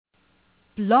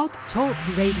Blog Talk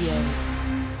Radio.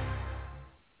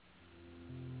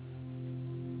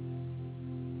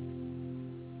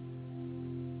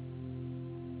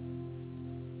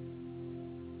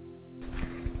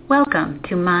 Welcome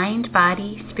to Mind,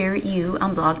 Body, Spirit You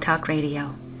on Blog Talk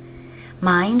Radio.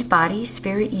 Mind, Body,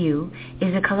 Spirit You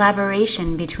is a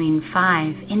collaboration between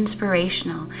 5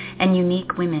 inspirational and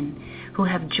unique women who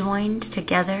have joined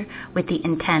together with the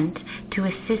intent to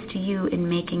assist you in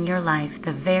making your life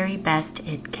the very best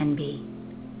it can be.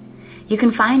 You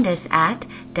can find us at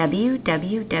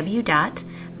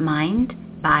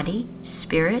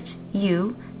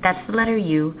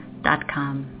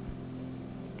www.mindbodyspiritu.com.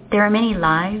 There are many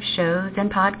live shows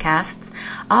and podcasts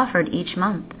offered each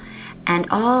month, and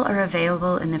all are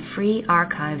available in the free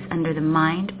archives under the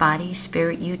Mind, Body,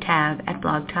 Spirit You tab at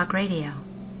Blog Talk Radio.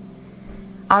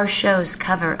 Our shows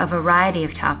cover a variety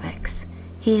of topics: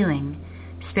 healing,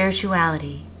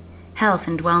 spirituality, health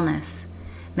and wellness,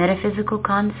 metaphysical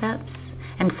concepts,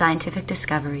 and scientific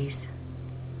discoveries.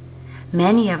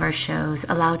 Many of our shows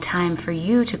allow time for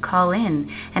you to call in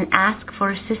and ask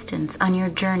for assistance on your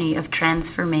journey of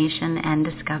transformation and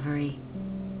discovery.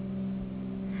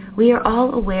 We are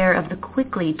all aware of the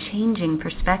quickly changing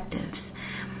perspectives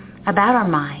about our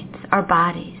minds, our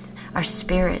bodies, our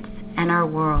spirits, and our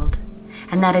world,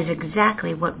 and that is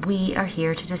exactly what we are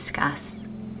here to discuss.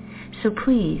 So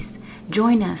please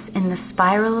join us in the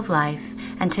spiral of life,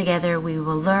 and together we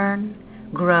will learn,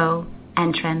 grow,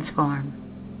 and transform.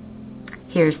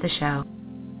 Here's the show.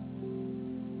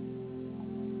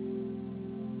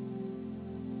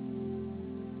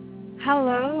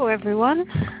 Hello, everyone.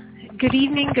 Good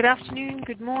evening, good afternoon,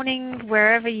 good morning,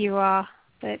 wherever you are.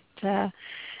 But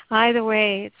either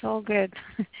way, it's all good.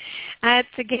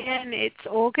 It's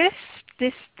August,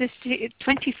 this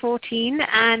 2014,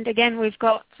 and again, we've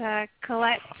got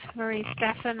Colette,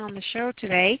 Stefan on the show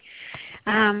today,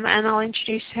 and I'll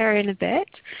introduce her in a bit.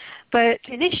 But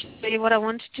initially, what I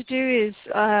wanted to do is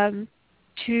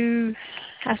to,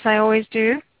 as I always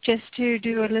do, just to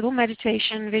do a little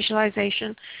meditation,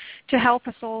 visualization, to help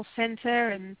us all center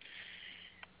and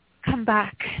come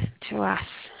back to us.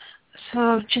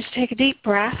 So just take a deep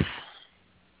breath.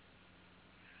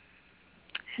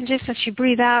 And just as you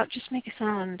breathe out, just make a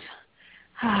sound.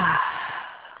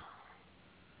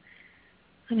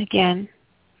 And again.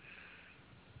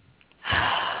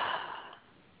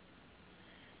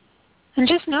 And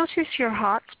just notice your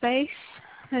heart space.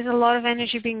 There's a lot of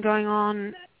energy been going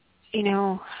on,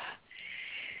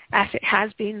 as it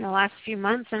has been the last few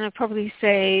months. And I'd probably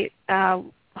say,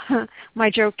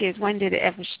 my joke is, when did it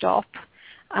ever stop?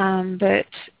 But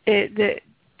the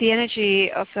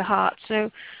energy of the heart.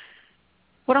 So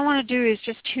what I want to do is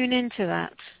just tune into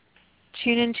that.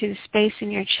 Tune into the space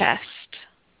in your chest.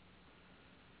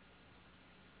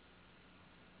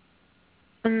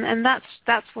 And that's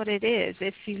what it is.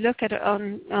 If you look at it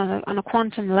on a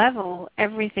quantum level,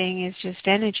 everything is just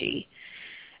energy.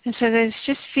 And so there's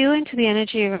just feel into the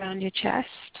energy around your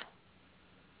chest.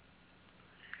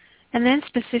 And then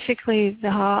specifically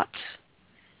the heart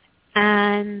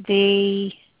and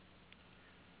the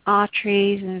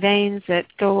arteries and veins that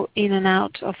go in and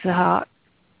out of the heart.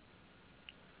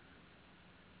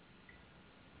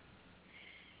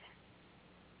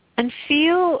 And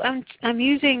feel, I'm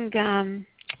using,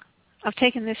 I've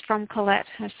taken this from Colette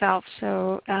herself,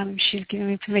 so she's given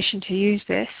me permission to use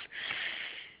this,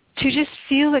 to just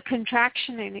feel the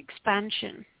contraction and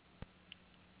expansion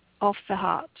of the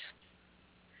heart.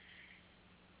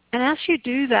 And as you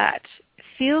do that,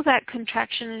 feel that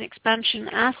contraction and expansion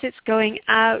as it's going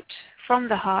out from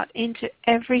the heart into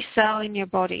every cell in your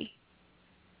body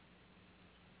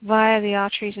via the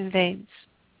arteries and veins.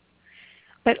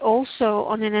 But also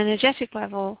on an energetic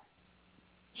level,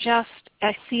 I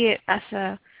see it as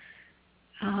a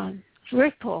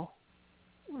ripple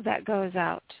that goes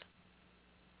out.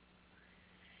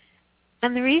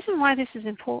 And the reason why this is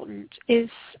important is,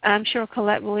 I'm sure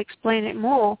Colette will explain it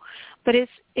more, but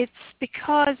it's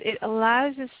because it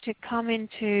allows us to come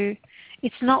into,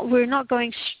 we're not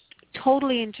going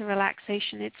totally into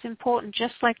relaxation. It's important,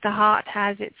 just like the heart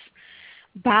has its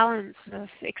balance of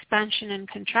expansion and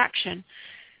contraction.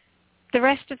 The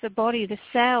rest of the body, the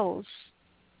cells,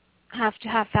 have to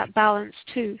have that balance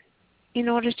too in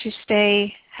order to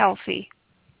stay healthy.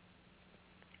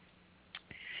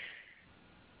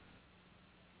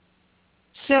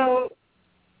 So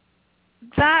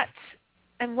that,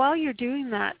 and while you're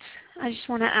doing that, I just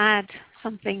want to add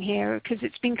something here, because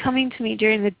it's been coming to me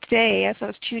during the day as I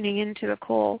was tuning into the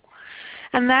call,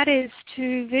 and that is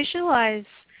to visualize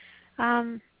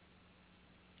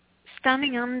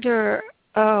standing under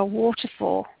a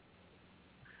waterfall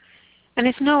And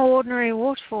it's no ordinary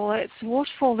waterfall. It's a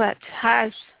waterfall that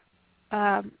has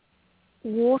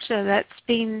water that's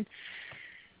been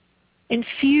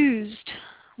infused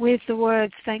with the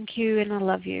words thank you and I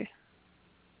love you.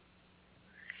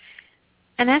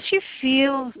 And as you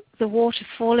feel the water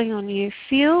falling on you,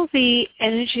 feel the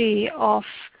energy of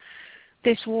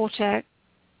this water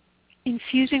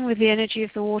infusing with the energy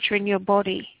of the water in your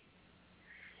body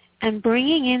and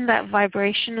bringing in that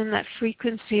vibration and that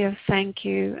frequency of thank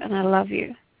you and I love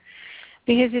you.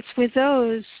 Because it's with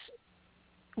those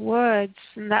words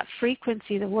and that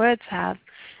frequency the words have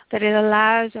that it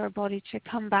allows our body to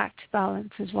come back to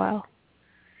balance as well.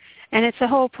 And it's a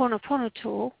Ho'oponopono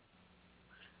tool,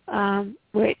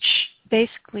 which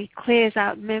basically clears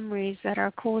out memories that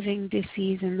are causing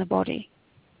disease in the body.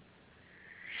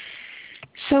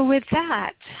 So with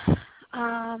that,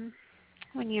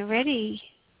 when you're ready,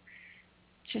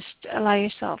 just allow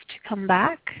yourself to come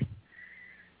back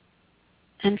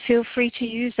and feel free to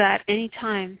use that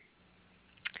anytime.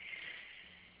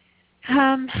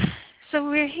 So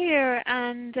we're here,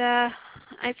 and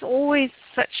it's always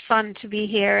such fun to be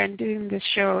here and doing this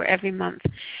show every month.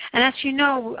 And as you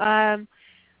know,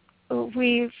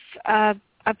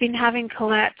 I've been having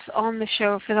Colette on the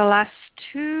show for the last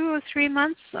 2 or 3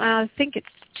 months. I think it's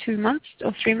 2 months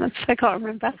or 3 months. I can't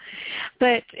remember.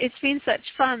 But it's been such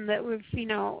fun that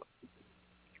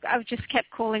I've just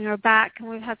kept calling her back, and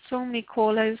we've had so many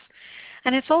callers.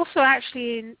 And it's also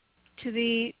actually to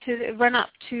the run up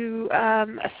to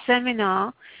a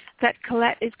seminar that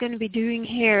Colette is going to be doing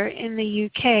here in the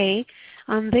UK.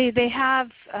 They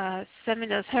have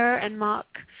seminars. Her and Mark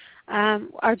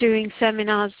are doing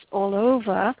seminars all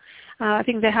over. I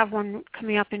think they have one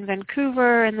coming up in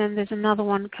Vancouver, and then there's another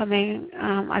one coming,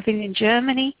 I think, in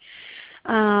Germany.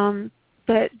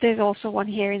 But there's also one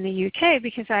here in the UK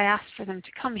because I asked for them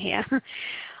to come here.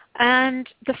 And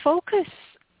the focus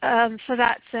for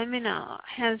that seminar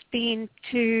has been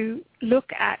to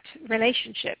look at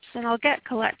relationships, and I'll get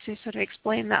Colette to sort of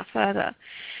explain that further.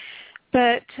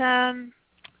 But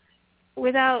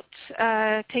without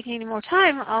taking any more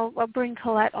time, I'll bring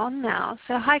Colette on now.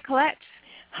 So hi, Colette.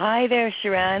 Hi there,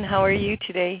 Charan. How are you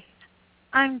today?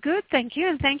 I'm good, thank you,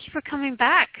 and thank you for coming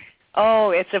back.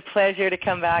 Oh, it's a pleasure to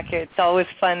come back. It's always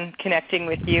fun connecting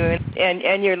with you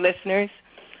and your listeners.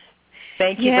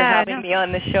 Thank you for having me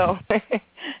on the show.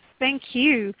 Thank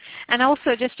you. And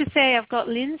also, just to say, I've got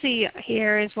Lindsay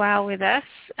here as well with us,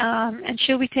 and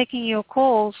she'll be taking your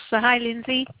calls. So hi,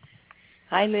 Lindsay.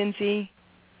 Hi, Lindsay.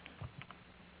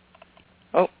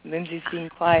 Oh, Lindsay's being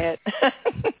quiet.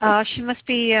 She must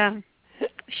be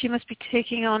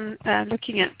taking on,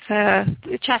 looking at,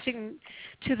 chatting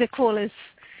to the callers,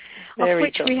 of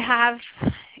which we have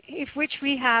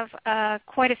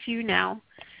quite a few now.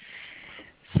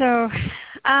 So,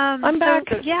 I'm back.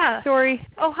 Yeah. Sorry.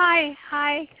 Oh, hi.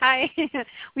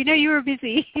 We know you were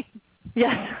busy.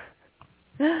 Yes.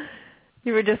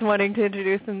 You were just wanting to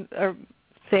introduce or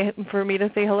say for me to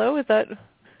say hello. Is that?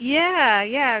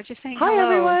 Yeah. Just saying hi,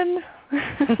 hello. Everyone.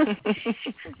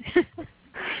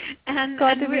 and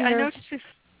I noticed.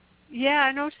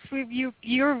 I noticed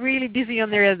you're really busy on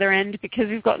the other end because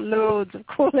we've got loads of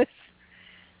callers.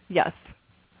 Yes.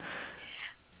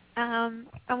 And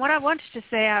what I wanted to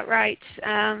say outright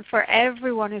for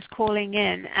everyone who's calling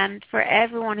in and for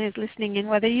everyone who's listening in,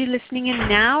 whether you're listening in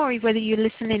now or whether you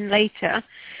listen in later,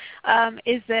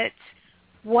 is that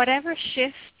whatever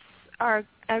shifts are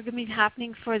going to be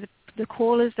happening for the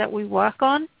callers that we work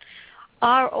on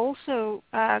are also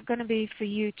going to be for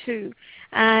you too.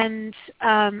 And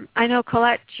I know,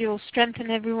 Colette, you'll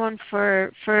strengthen everyone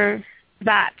for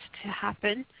that to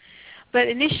happen. But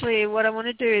initially, what I want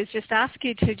to do is just ask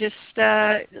you to just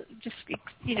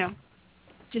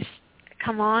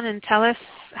come on and tell us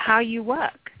how you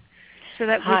work, so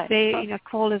that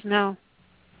callers know.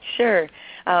 Sure.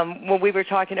 Well, we were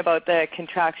talking about the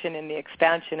contraction and the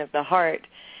expansion of the heart,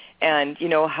 and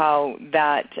how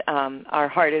that our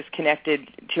heart is connected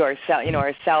to our cell.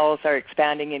 Our cells are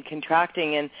expanding and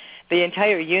contracting, and the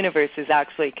entire universe is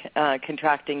actually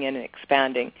contracting and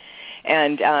expanding.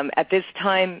 And at this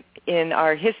time in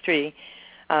our history,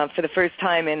 for the first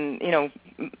time in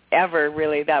ever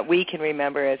really that we can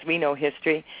remember as we know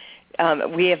history,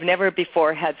 we have never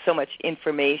before had so much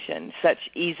information, such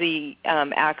easy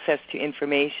access to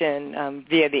information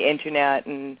via the internet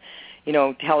and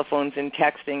telephones and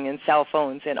texting and cell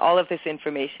phones and all of this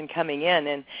information coming in,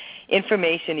 and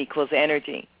information equals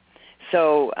energy.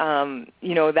 So,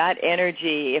 that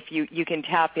energy, if you can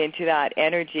tap into that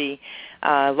energy,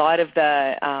 a lot of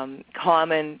the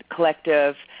common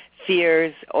collective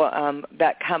fears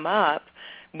that come up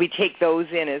we take those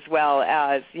in as well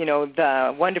as,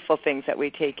 the wonderful things that we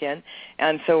take in.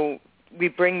 And so we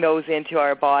bring those into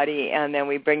our body, and then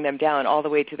we bring them down all the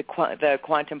way to the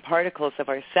quantum particles of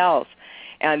our cells,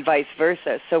 and vice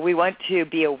versa. So we want to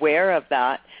be aware of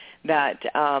that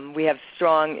we have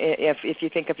strong, if you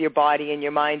think of your body and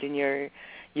your mind and your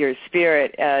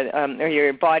spirit, or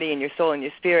your body and your soul and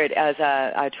your spirit as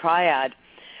a triad,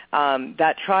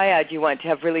 that triad, you want to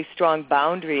have really strong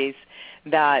boundaries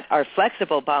that are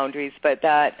flexible boundaries, but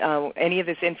that any of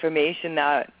this information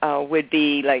that would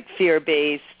be like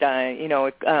fear-based,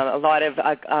 a lot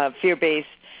of fear-based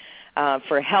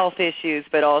for health issues,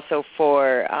 but also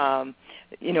for,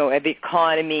 the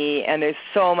economy, and there's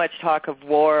so much talk of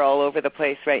war all over the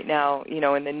place right now,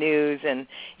 in the news and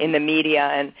in the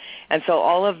media, and so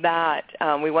all of that,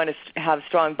 we want to have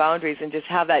strong boundaries and just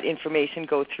have that information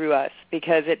go through us,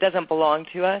 because it doesn't belong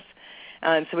to us.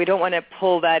 And so we don't want to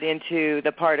pull that into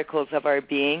the particles of our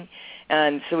being.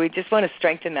 And so we just want to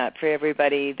strengthen that for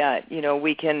everybody, that,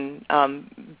 we can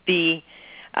be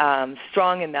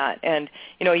strong in that. And,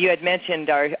 you had mentioned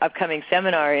our upcoming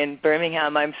seminar in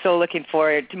Birmingham. I'm so looking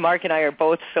forward to, Mark and I are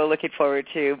both so looking forward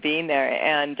to being there.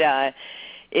 And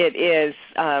it is,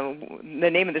 the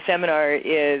name of the seminar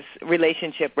is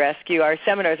Relationship Rescue. Our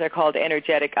seminars are called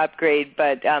Energetic Upgrade,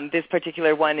 but this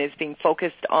particular one is being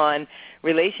focused on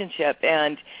relationship,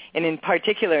 and in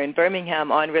particular in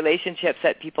Birmingham, on relationships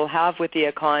that people have with the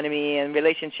economy, and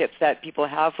relationships that people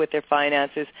have with their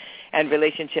finances, and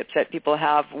relationships that people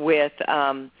have with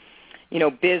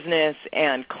business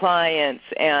and clients.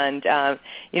 And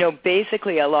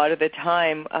basically a lot of the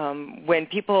time when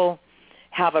people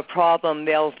have a problem,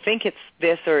 they'll think it's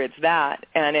this or it's that,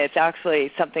 and it's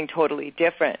actually something totally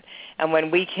different. And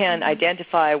when we can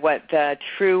identify what the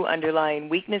true underlying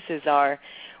weaknesses are,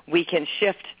 we can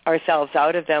shift ourselves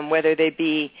out of them, whether they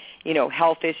be,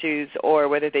 health issues, or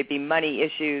whether they be money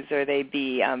issues, or they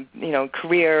be,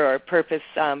 career or purpose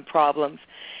problems.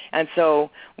 And so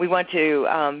we want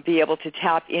to be able to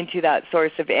tap into that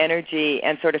source of energy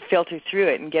and sort of filter through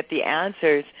it and get the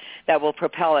answers that will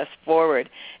propel us forward.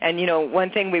 And, one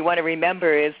thing we want to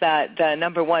remember is that the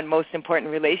number one most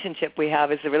important relationship we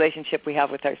have is the relationship we have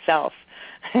with ourselves.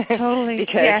 Totally.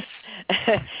 Because, yes.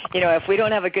 If we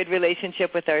don't have a good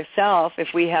relationship with ourselves,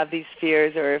 if we have these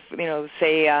fears, or if,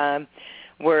 say,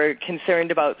 we're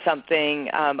concerned about something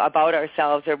about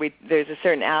ourselves, or there's a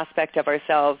certain aspect of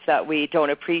ourselves that we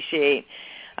don't appreciate,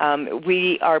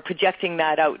 we are projecting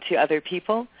that out to other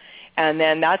people, and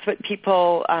then that's what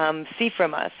people see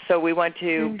from us. So we want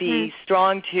to be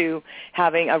strong to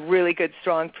having a really good,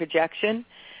 strong projection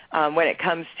when it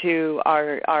comes to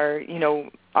our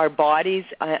bodies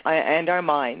and our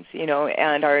minds,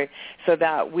 and so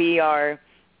that we are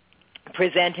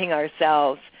presenting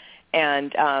ourselves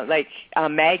and like a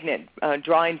magnet,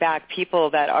 drawing back people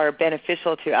that are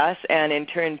beneficial to us, and in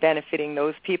turn benefiting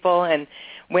those people. And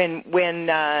when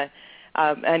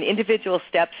an individual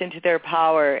steps into their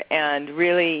power and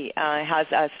really has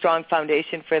a strong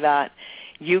foundation for that,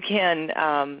 you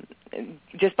can,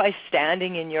 just by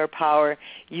standing in your power,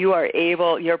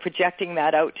 you're projecting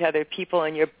that out to other people,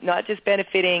 and you're not just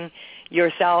benefiting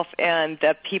yourself and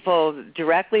the people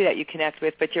directly that you connect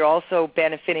with, but you're also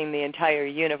benefiting the entire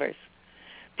universe,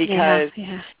 because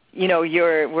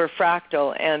we're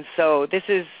fractal. And so this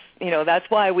is, that's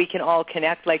why we can all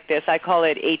connect like this. I call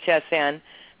it HSN,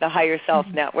 the Higher Self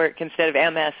Network, instead of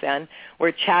MSN.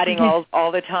 We're chatting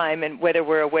all the time, and whether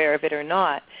we're aware of it or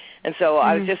not. And so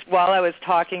I was just, while I was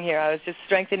talking here, I was just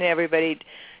strengthening everybody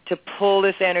to pull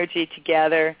this energy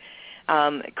together,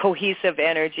 cohesive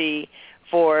energy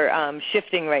for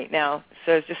shifting right now.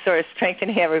 So it's just sort of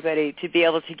strengthening everybody to be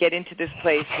able to get into this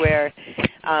place where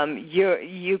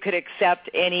you could accept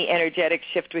any energetic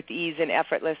shift with ease and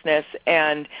effortlessness,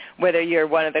 and whether you're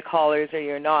one of the callers or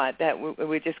you're not, that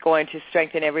we're just going to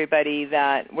strengthen everybody,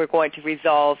 that we're going to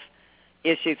resolve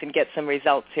issues and get some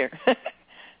results here.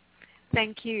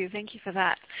 Thank you for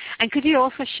that. And could you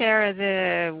also share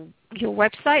your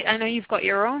website? I know you've got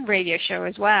your own radio show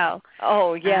as well.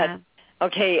 Oh, yes.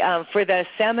 Okay, for the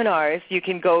seminars, you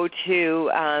can go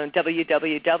to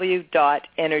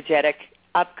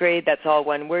www.energeticupgrade, that's all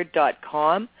one word,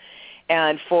 .com.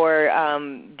 And for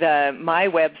my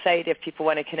website, if people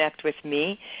want to connect with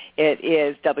me, it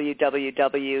is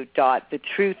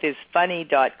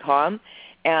www.thetruthisfunny.com.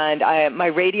 And my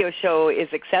radio show is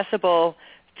accessible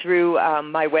through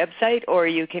my website, or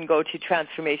you can go to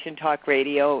Transformation Talk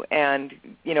Radio and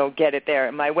get it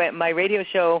there. My radio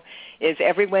show is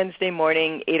every Wednesday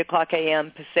morning, 8:00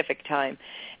 a.m. Pacific time,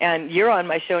 and you're on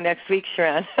my show next week,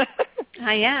 Charan.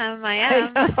 I am.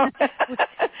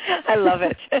 I love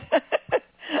it.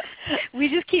 We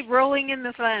just keep rolling in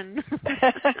the fun.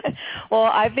 Well,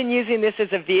 I've been using this as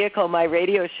a vehicle, my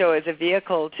radio show as a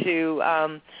vehicle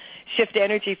to shift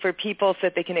energy for people so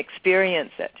that they can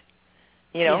experience it.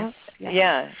 You know?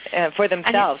 Yes. Yeah, for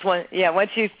themselves. Once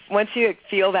you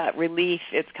feel that relief,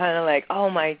 it's kind of like, oh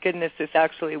my goodness, this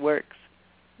actually works.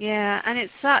 Yeah, and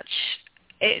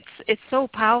it's so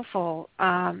powerful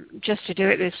just to do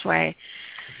it this way,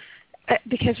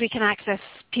 because we can access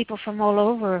people from all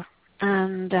over,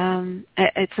 and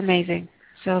it's amazing.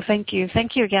 So thank you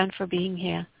again for being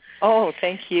here. Oh,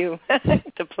 thank you.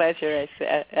 It's a pleasure,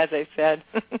 as I said.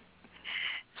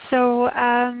 So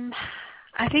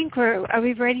I think are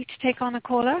we ready to take on a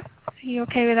caller? Are you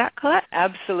okay with that, Colette?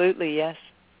 Absolutely, yes.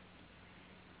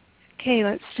 Okay,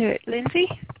 let's do it. Lindsay?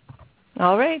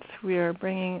 All right, we are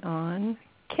bringing on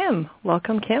Kim.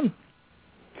 Welcome, Kim.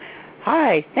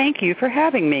 Hi, thank you for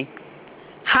having me.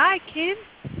 Hi, Kim.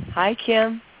 Hi,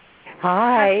 Kim.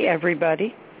 Hi,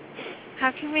 everybody.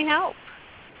 How can we help?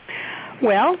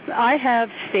 Well, I have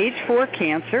stage 4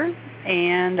 cancer,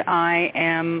 and I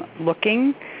am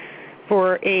looking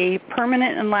for a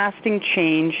permanent and lasting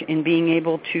change in being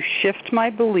able to shift my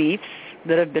beliefs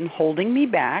that have been holding me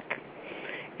back.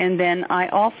 And then I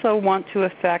also want to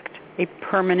affect a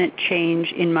permanent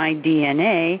change in my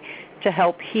DNA to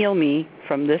help heal me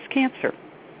from this cancer.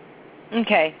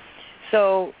 Okay.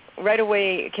 So right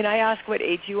away, can I ask what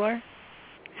age you are?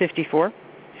 54.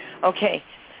 Okay.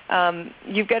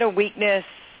 You've got a weakness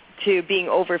to being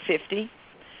over 50.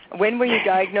 When were you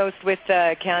diagnosed with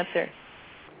cancer?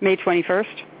 May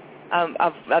 21st.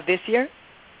 Of this year?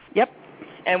 Yep.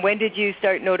 And when did you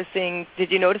start noticing,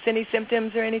 did you notice any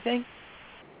symptoms or anything?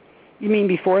 You mean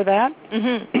before that?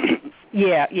 Mm-hmm.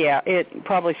 Yeah. It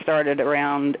probably started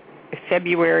around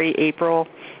February, April,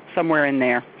 somewhere in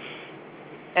there.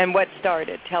 And what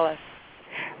started? Tell us.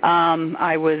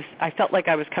 I felt like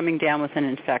I was coming down with an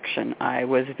infection. I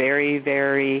was very,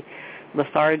 very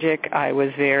lethargic.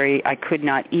 I could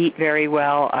not eat very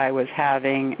well. I was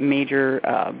having major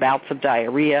bouts of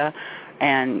diarrhea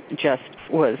and just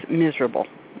was miserable.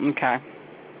 Okay.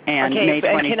 And okay, May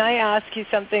 20... and can I ask you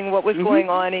something? What was going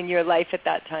on in your life at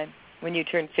that time when you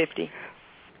turned 50?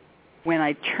 When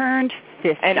I turned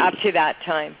 50. And up to that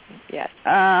time, yes.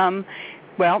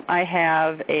 Well, I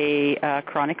have a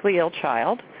chronically ill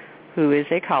child who is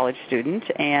a college student,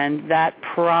 and that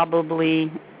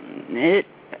it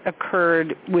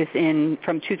occurred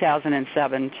from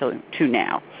 2007 to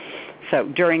now. So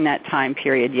during that time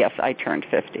period, yes, I turned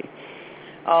 50.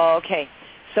 Oh, okay.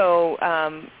 So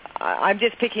I'm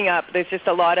just picking up, there's just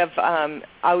a lot of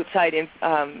outside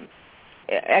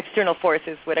external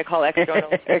forces, what I call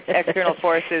external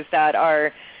forces that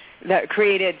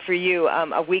created for you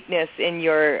a weakness in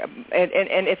your, and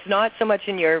it's not so much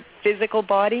in your physical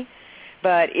body,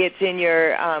 but it's in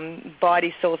your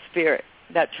body, soul, spirit,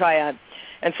 that triad.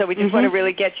 And so we just want to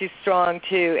really get you strong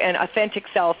to, and authentic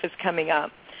self is coming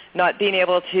up. Not being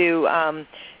able to,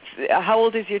 how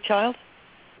old is your child?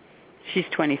 She's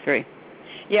 23.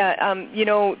 Yeah,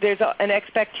 there's an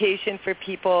expectation for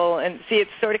people, and see,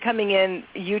 it's sort of coming in,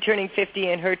 you turning 50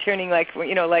 and her turning like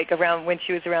around when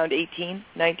she was around 18,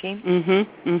 19.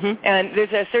 And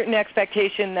there's a certain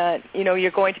expectation that,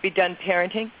 you're going to be done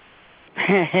parenting.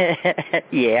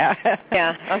 Yeah.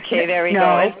 Yeah, okay, there we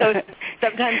go. And so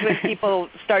sometimes when people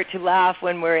start to laugh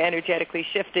when we're energetically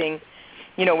shifting,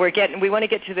 we want to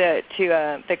get to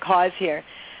the cause here.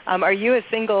 Are you a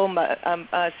single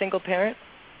parent?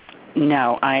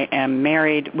 No, I am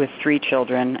married with 3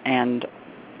 children, and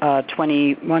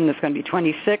 21 that's going to be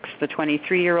 26, the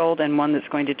 23-year-old, and one that's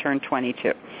going to turn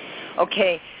 22.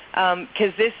 Okay,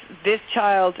 because this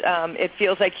child, it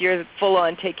feels like you're full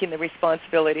on taking the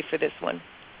responsibility for this one.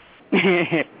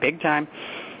 Big time.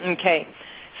 Okay,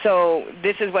 so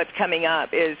this is what's coming up,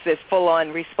 is this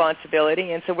full-on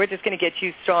responsibility, and so we're just going to get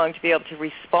you strong to be able to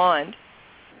respond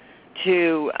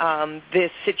to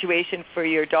this situation for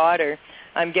your daughter.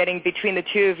 I'm getting between the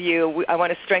two of you, I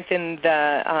want to strengthen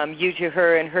the you to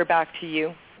her and her back to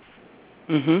you.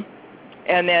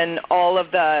 And then all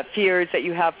of the fears that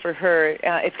you have for her,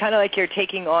 it's kind of like you're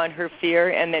taking on her fear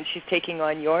and then she's taking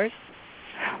on yours.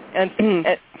 And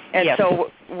yes.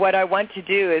 So what I want to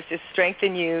do is just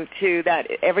strengthen you to that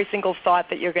every single thought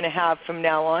that you're going to have from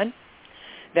now on,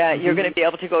 that you're going to be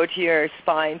able to go to your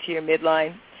spine, to your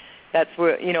midline. That's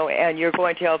where, and you're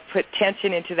going to put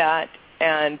tension into that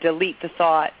and delete the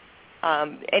thought.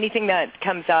 Anything that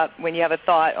comes up when you have a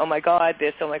thought, oh my God,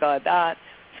 this, oh my God, that,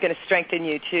 it's going to strengthen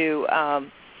you to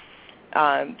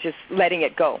just letting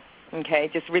it go, okay,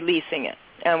 just releasing it.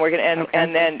 And we're going to,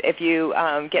 and then if you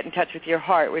get in touch with your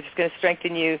heart, we're just going to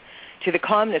strengthen you to the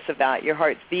calmness of that. Your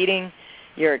heart's beating,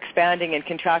 you're expanding and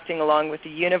contracting along with the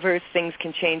universe. Things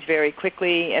can change very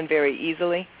quickly and very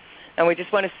easily. And we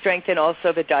just want to strengthen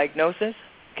also the diagnosis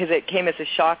because it came as a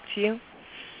shock to you.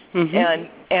 Mm-hmm.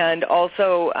 And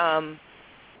also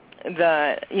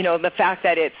the fact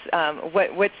that it's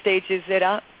what stage is it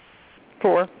up?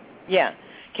 4. Yeah.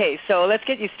 Okay, so let's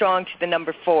get you strong to the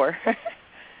number 4.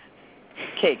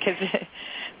 Okay, because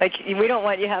like we don't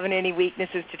want you having any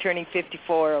weaknesses to turning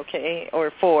 54, okay,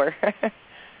 or 4.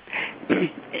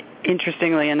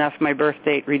 Interestingly enough, my birth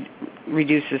date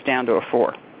reduces down to a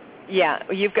 4. Yeah,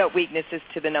 you've got weaknesses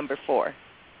to the number 4,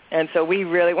 and so we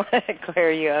really want to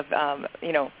clear you of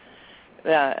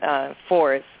the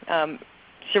 4s.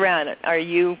 Charan, are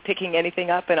you picking anything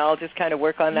up? And I'll just kind of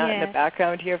work on that in the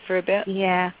background here for a bit.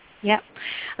 Yeah. Yep.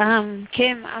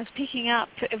 Kim, I was picking up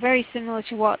very similar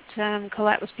to what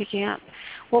Colette was picking up.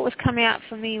 What was coming up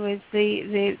for me was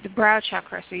the brow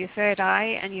chakra, so your third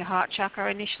eye and your heart chakra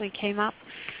initially came up,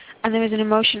 and there was an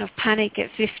emotion of panic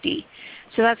at 50.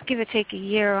 So that's give or take a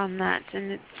year on that,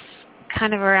 and it's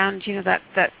kind of around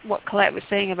that what Colette was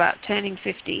saying about turning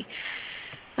 50.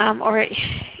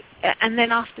 And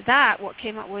then after that, what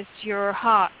came up was your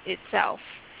heart itself.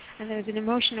 And there was an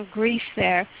emotion of grief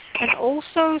there. And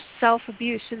also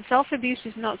self-abuse. And self-abuse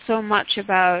is not so much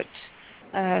about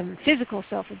physical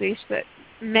self-abuse, but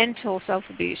mental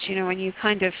self-abuse, when you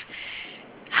kind of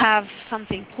have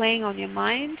something playing on your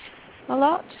mind a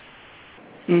lot.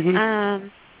 Mm-hmm.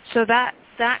 So that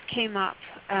came up,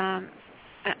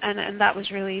 and that was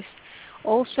released.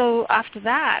 Also, after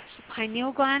that, the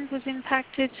pineal gland was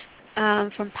impacted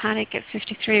from panic at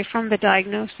 53, from the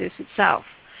diagnosis itself.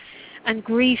 And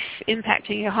grief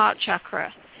impacting your heart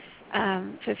chakra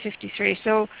for 53.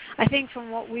 So I think from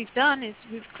what we've done is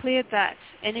we've cleared that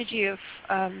energy of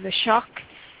the shock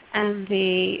and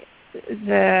the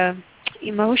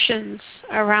emotions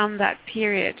around that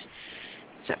period.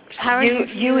 So how are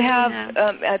you have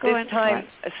at this time?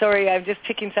 Sorry, I'm just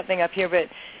picking something up here, but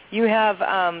you have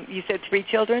you said 3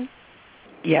 children?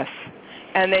 Yes.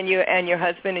 And then you and your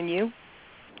husband and you?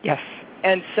 Yes.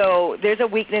 And so there's a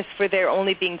weakness for there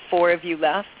only being 4 of you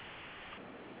left.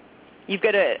 You've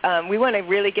got to. We want to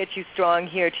really get you strong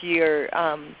here to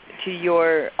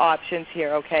your options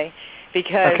here, okay?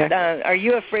 Because are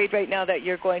you afraid right now that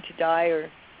you're going to die, or?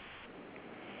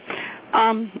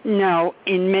 No.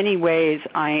 In many ways,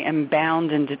 I am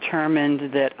bound and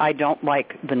determined that I don't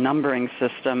like the numbering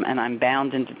system, and I'm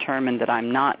bound and determined that I'm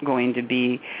not going to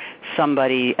be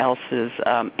somebody else's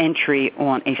entry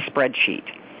on a spreadsheet.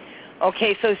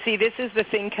 Okay, so see, this is the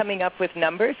thing coming up with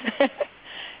numbers.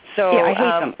 So yeah, I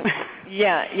hate them.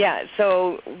 Yeah.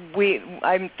 So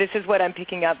this is what I'm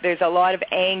picking up. There's a lot of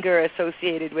anger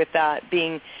associated with that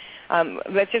being.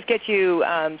 Let's just get you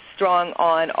strong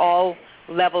on all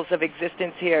levels of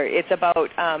existence here. It's about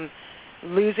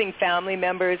losing family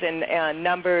members and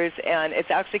numbers, and it's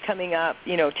actually coming up.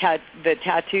 The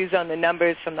tattoos on the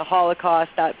numbers from the Holocaust.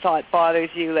 That thought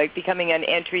bothers you, like becoming an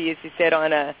entry, as you said,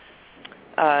 on a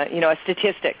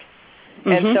statistic.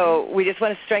 Mm-hmm. And so we just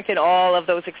want to strengthen all of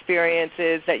those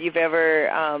experiences that you've ever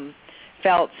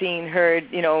felt, seen, heard.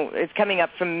 It's coming up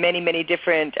from many, many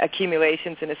different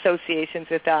accumulations and associations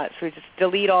with that. So we just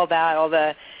delete all that, all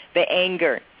the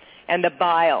anger and the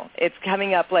bile. It's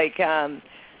coming up like,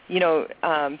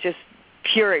 just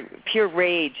pure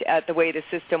rage at the way the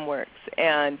system works.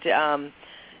 And,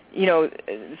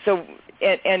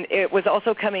 And it was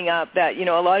also coming up that,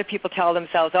 a lot of people tell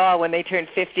themselves, when they turn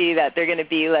 50 that they're going to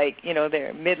be like,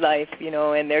 their midlife,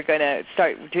 and they're going to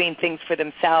start doing things for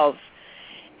themselves.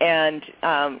 And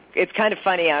it's kind of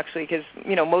funny, actually, because,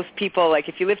 most people, like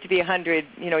if you live to be 100,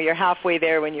 you're halfway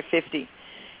there when you're 50,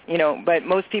 but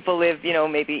most people live,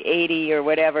 maybe 80 or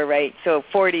whatever, right? So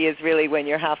 40 is really when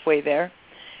you're halfway there.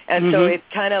 And so it's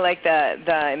kind of like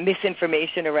the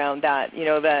misinformation around that,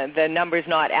 the numbers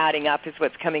not adding up is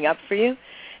what's coming up for you.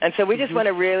 And so we just want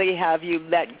to really have you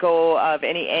let go of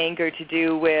any anger to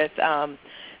do with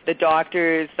the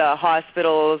doctors, the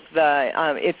hospitals,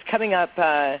 it's coming up,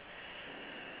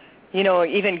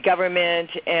 even government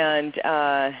and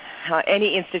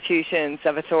any institutions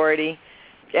of authority.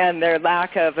 And their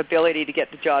lack of ability to get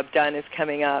the job done is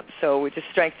coming up. So we just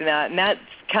strengthen that, and that's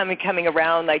coming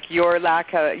around like your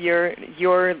lack of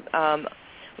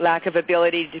lack of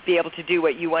ability to be able to do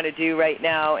what you want to do right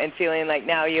now, and feeling like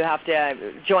now you have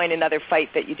to join another fight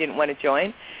that you didn't want to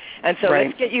join. And so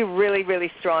let's get you really, really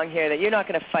strong here. That you're not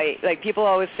going to fight. Like people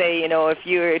always say, if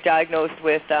you're diagnosed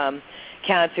with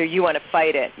cancer, you want to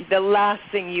fight it. The last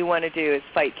thing you want to do is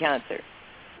fight cancer.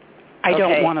 I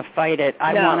don't want to fight it.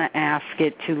 I want to ask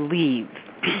it to leave.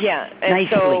 Yeah, and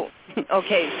nicely.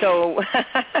 Okay, so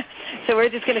so we're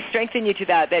just going to strengthen you to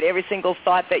that every single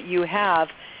thought that you have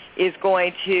is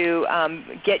going to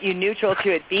get you neutral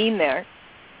to it being there,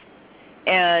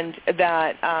 and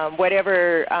that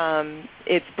whatever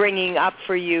it's bringing up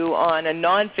for you on a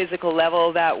non-physical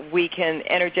level that we can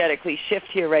energetically shift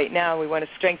here right now, we want to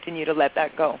strengthen you to let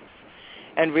that go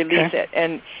and release it,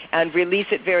 and release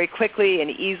it very quickly and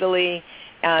easily.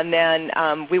 And then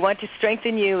we want to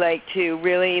strengthen you, like, to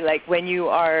really, like, when you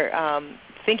are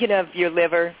thinking of your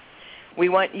liver, we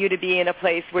want you to be in a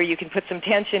place where you can put some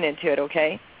tension into it,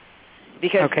 okay?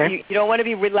 Because you don't want to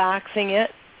be relaxing it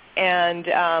and,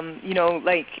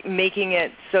 like, making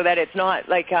it so that it's not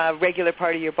like a regular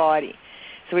part of your body.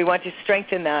 So we want to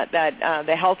strengthen that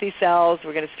the healthy cells,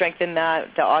 we're going to strengthen that,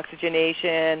 the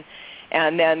oxygenation,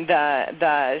 and then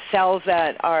the cells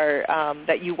that are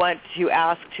that you want to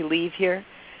ask to leave here.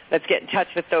 Let's get in touch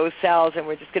with those cells, and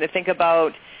we're just going to think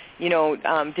about,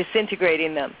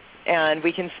 disintegrating them. And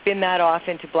we can spin that off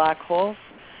into black holes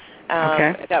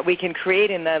that we can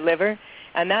create in the liver.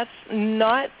 And that's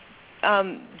not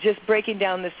just breaking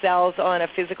down the cells on a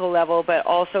physical level, but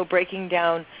also breaking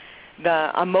down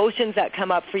the emotions that come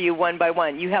up for you one by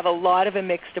one. You have a lot of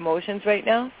mixed emotions right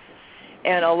now,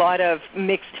 and a lot of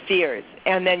mixed fears.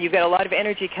 And then you've got a lot of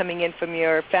energy coming in from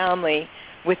your family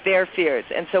with their fears.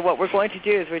 And so what we're going to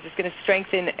do is we're just going to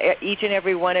strengthen each and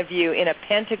every one of you in a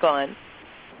pentagon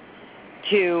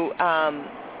to,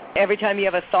 every time you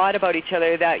have a thought about each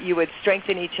other, that you would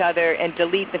strengthen each other and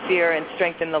delete the fear and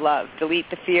strengthen the love. Delete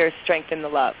the fear, strengthen the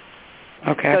love.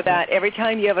 Okay. So that every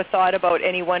time you have a thought about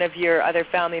any one of your other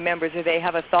family members, or they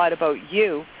have a thought about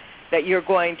you, that you're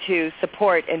going to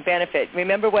support and benefit.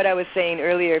 Remember what I was saying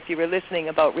earlier, if you were listening,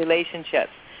 about relationships.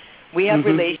 We have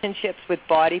relationships with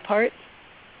body parts,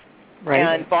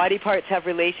 and body parts have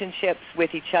relationships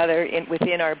with each other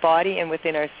within our body and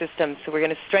within our systems. So we're going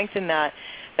to strengthen that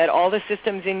all the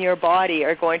systems in your body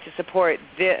are going to support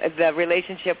the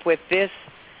relationship with this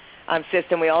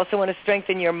system. We also want to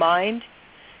strengthen your mind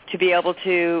to be able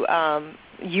to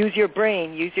use your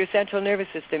brain, use your central nervous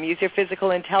system, use your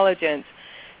physical intelligence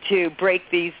to break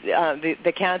these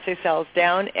the cancer cells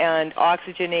down and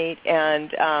oxygenate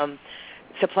and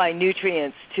supply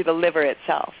nutrients to the liver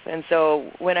itself. And so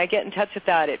when I get in touch with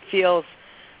that, it feels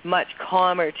much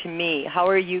calmer to me. How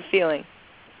are you feeling?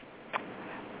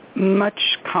 Much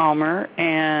calmer,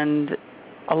 and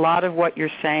a lot of what you're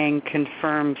saying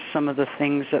confirms some of the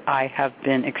things that I have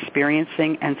been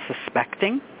experiencing and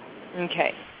suspecting.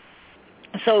 Okay.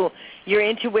 So your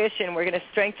intuition, we're going to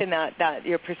strengthen that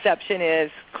your perception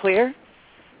is clear,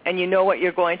 and you know what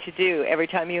you're going to do. Every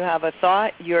time you have a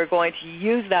thought, you're going to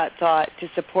use that thought to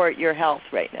support your health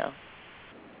right now.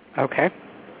 Okay.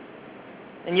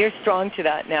 And you're strong to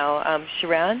that now.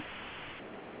 Charan?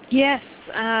 Yes.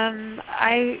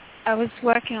 I was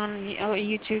working on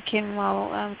you too, Kim,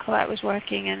 while Colette was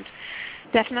working, and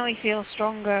definitely feel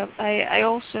stronger. I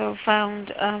also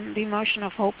found the emotion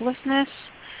of hopelessness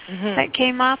that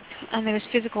came up, and there was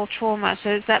physical trauma.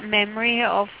 So it's that memory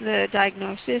of the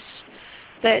diagnosis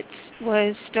that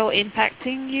was still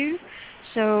impacting you.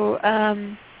 So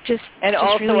just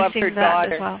also releasing of her that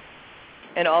daughter. as well.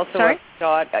 And also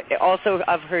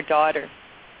of her daughter.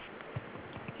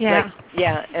 Yeah.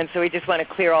 And so we just want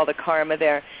to clear all the karma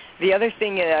there. The other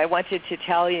thing that I wanted to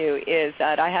tell you is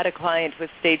that I had a client with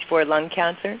stage 4 lung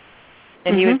cancer,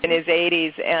 and he was in his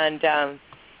 80s, and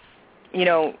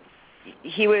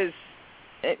he was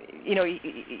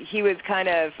he was kind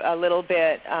of a little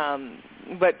bit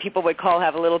what people would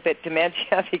have a little bit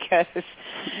dementia, because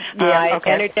I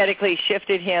energetically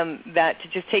shifted him that to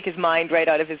just take his mind right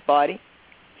out of his body,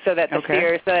 so that the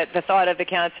fear, so that the thought of the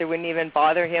cancer wouldn't even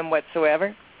bother him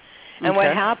whatsoever. And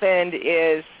what happened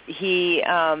is he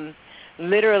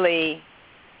literally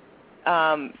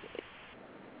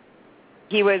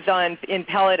he was in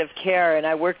palliative care, and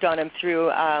I worked on him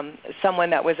through someone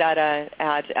that was at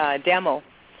a demo.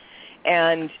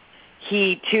 And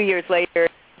he, 2 years later,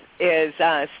 is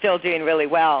still doing really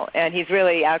well, and he's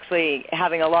really actually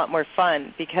having a lot more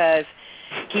fun, because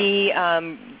he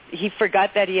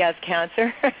forgot that he has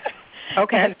cancer.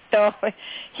 And so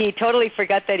he totally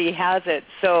forgot that he has it,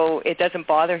 so it doesn't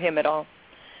bother him at all.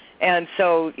 And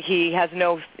so he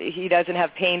doesn't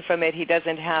have pain from it. He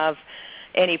doesn't have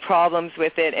any problems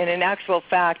with it. And in actual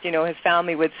fact, his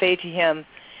family would say to him,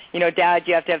 Dad,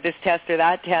 you have to have this test or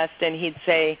that test. And he'd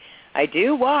say, I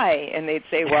do? Why? And they'd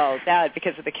say, well, Dad,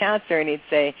 because of the cancer. And he'd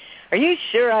say, are you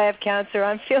sure I have cancer?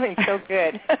 I'm feeling so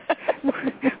good.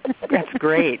 That's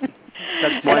great.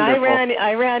 That's wonderful. And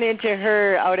I ran into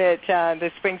her out at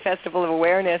the Spring Festival of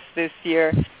Awareness this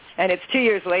year, And it's 2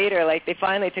 years later, like they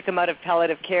finally took him out of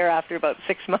palliative care after about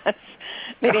 6 months.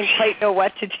 They didn't quite know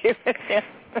what to do with him.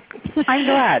 I'm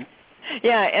glad.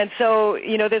 Yeah, and so,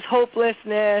 this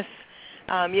hopelessness,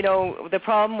 the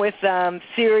problem with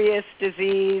serious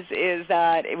disease is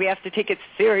that we have to take it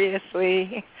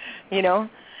seriously,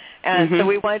 And so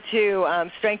we want to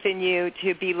strengthen you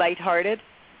to be lighthearted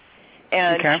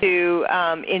and to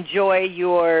enjoy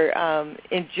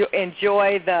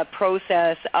enjoy the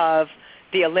process of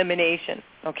the elimination,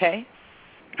 okay?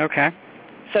 Okay.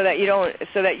 So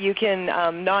that you can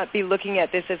not be looking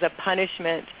at this as a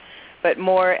punishment, but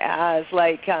more as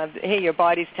like, hey, your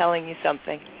body's telling you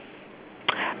something.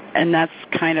 And that's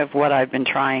kind of what I've been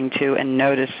trying to and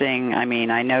noticing. I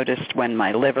mean, I noticed when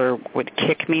my liver would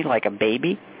kick me like a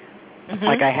baby,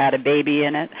 like I had a baby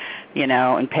in it,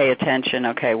 and pay attention.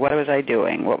 Okay, what was I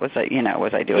doing? What was I,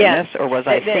 was I doing this or was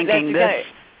I thinking this?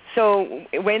 So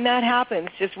when that happens,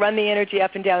 just run the energy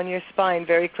up and down your spine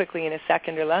very quickly in a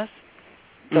second or less.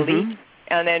 Delete.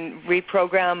 And then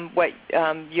reprogram what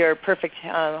your perfect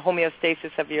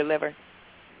homeostasis of your liver.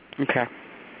 Okay.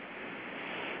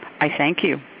 I thank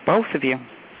you, both of you.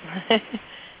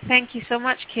 Thank you so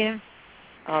much, Kim.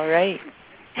 All right.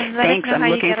 Thanks. I'm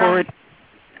looking forward.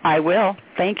 I will.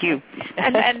 Thank you.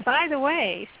 And by the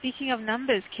way, speaking of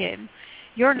numbers, Kim,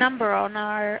 your number on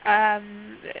our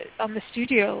on the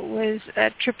studio was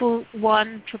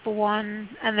 11111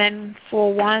 and then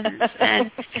 4 ones.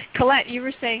 And Colette, you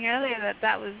were saying earlier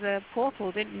that was a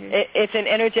portal, didn't you? It's an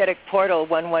energetic portal,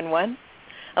 111.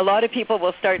 A lot of people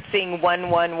will start seeing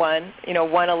 111,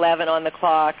 111 on the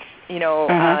clock,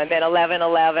 and then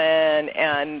 1111,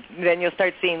 and then you'll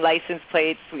start seeing license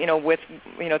plates, with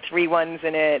 3 ones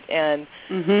in it, and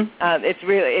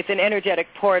it's an energetic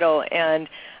portal, and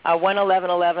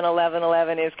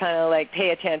 1111111 is kind of like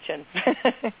pay attention.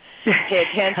 Pay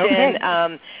attention. Okay.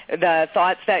 The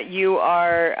thoughts that you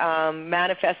are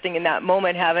manifesting in that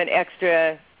moment have an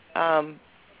extra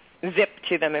zip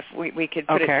to them, if we could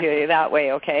put it to you that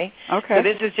way, okay? Okay. So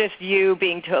this is just you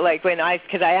being told, like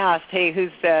because I asked, hey,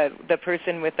 who's the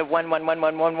person with the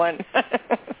 1111111?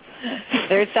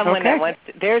 There's someone that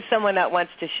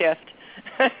wants to shift.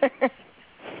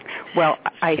 Well,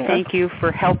 I thank you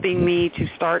for helping me to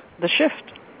start the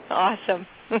shift. Awesome.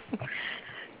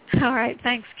 All right.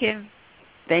 Thanks, Kim.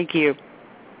 Thank you.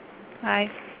 Bye.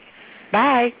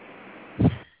 Bye.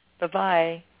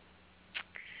 Bye-bye.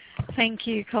 Thank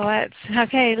you, Colette.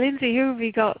 Okay, Lindsay, who have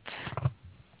we got?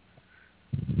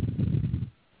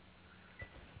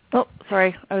 Oh,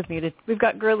 sorry, I was muted. We've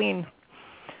got Gerline.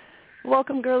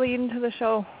 Welcome, Gerline, to the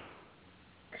show.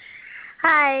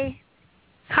 Hi.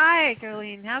 Hi,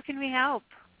 Gerline. How can we help?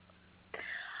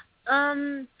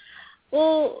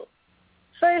 Well,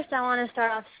 first I want to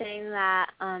start off saying that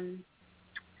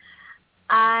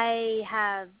I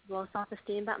have low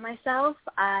self-esteem about myself.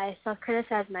 I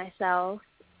self-criticize myself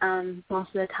most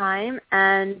of the time,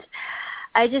 and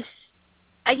I get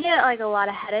like a lot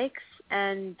of headaches,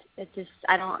 and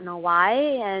I don't know why,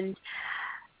 and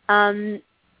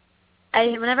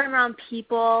whenever I'm around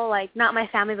people, like not my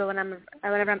family, but whenever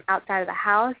I'm outside of the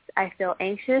house, I feel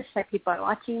anxious, like people are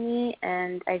watching me,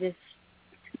 and it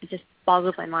just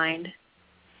boggles my mind.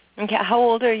 Okay, how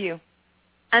old are you?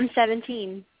 I'm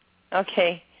 17.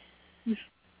 Okay.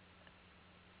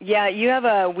 Yeah, you have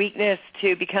a weakness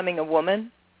to becoming a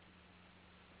woman.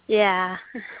 Yeah.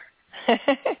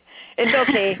 It's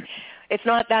okay. It's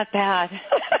not that bad.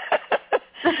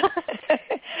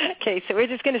 Okay, so we're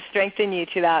just going to strengthen you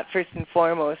to that first and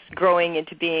foremost, growing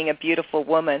into being a beautiful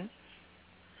woman.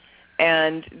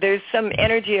 And there's some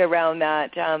energy around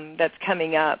that that's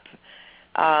coming up,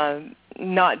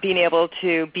 not being able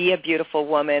to be a beautiful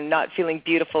woman, not feeling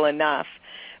beautiful enough.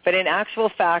 But in actual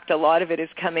fact, a lot of it is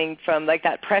coming from like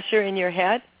that pressure in your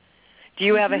head. Do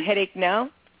you have a headache now?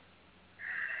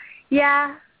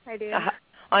 Yeah, I do.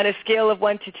 On a scale of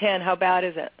 1 to 10, how bad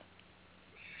is it?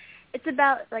 It's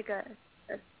about like a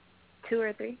 2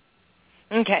 or 3.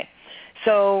 Okay.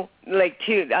 So like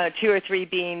 2 or 3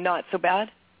 being not so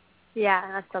bad? Yeah,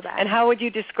 not so bad. And how would you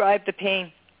describe the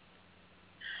pain?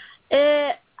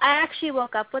 I actually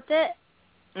woke up with it.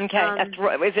 Okay.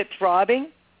 Is it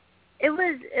throbbing? It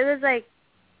was like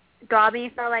throbbing.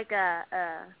 It felt like a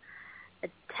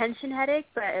tension headache,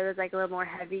 but it was like a little more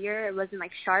heavier. It wasn't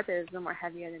like sharp. It was a little more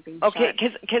heavier than being sharp. Okay,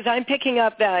 because I'm picking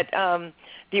up that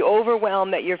the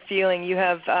overwhelm that you're feeling. You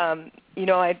have, I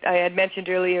had mentioned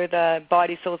earlier the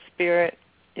body, soul, spirit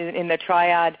in the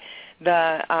triad.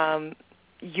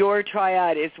 Your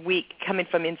triad is weak, coming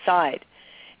from inside.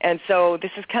 And so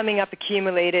this is coming up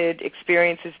accumulated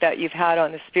experiences that you've had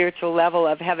on the spiritual level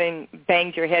of having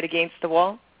banged your head against the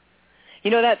wall.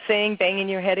 You know that saying, banging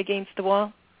your head against the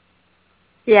wall?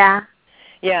 Yeah.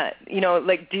 Yeah,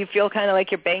 do you feel kind of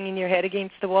like you're banging your head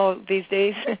against the wall these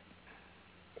days?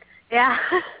 Yeah.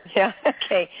 Yeah,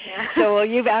 okay. Yeah. So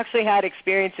you've actually had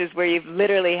experiences where you've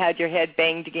literally had your head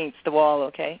banged against the wall,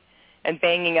 okay? And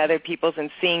banging other people's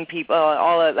and seeing people,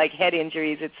 all like head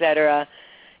injuries, etc.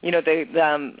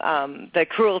 The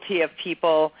cruelty of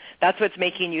people. That's what's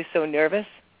making you so nervous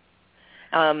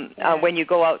when you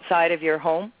go outside of your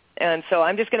home. And so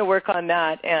I'm just going to work on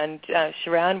that. And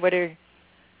Charan, what are...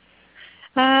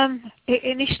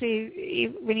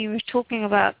 Initially, when you were talking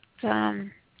about...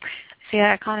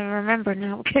 I can't even remember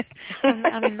now.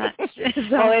 I'm in that zone.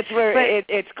 Well,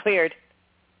 it's cleared.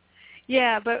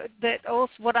 Yeah, but that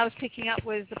also what I was picking up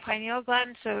was the pineal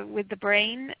gland, so with the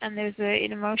brain, and there's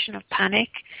an emotion of panic,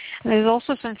 and there's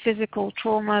also some physical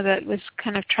trauma that was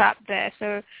kind of trapped there.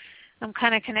 So I'm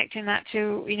kind of connecting that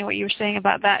to what you were saying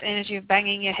about that energy of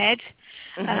banging your head,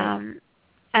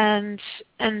 and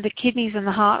the kidneys and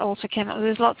the heart also came up.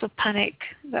 There's lots of panic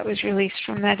that was released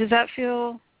from there. Does that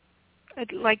feel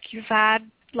like you've had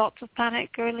lots of panic,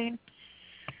 Gerline?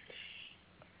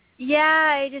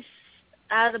 Yeah, I just,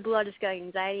 out of the blue, I just got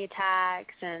anxiety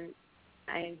attacks, and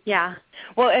yeah.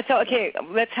 Well, it's okay.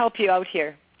 Let's help you out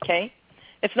here, okay?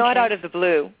 It's not out of the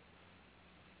blue.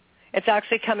 It's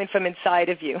actually coming from inside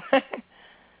of you.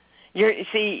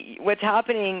 See, what's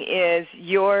happening is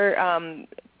you're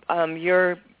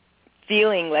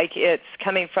feeling like it's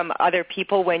coming from other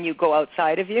people when you go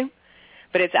outside of you.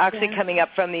 But it's actually coming up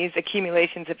from these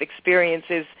accumulations of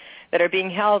experiences that are being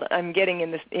held, I'm getting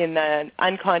in the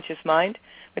unconscious mind,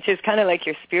 which is kind of like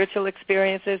your spiritual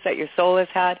experiences that your soul has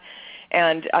had,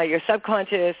 and your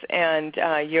subconscious and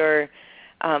your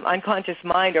unconscious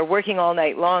mind are working all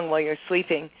night long while you're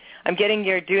sleeping. I'm getting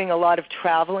you're doing a lot of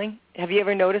traveling. Have you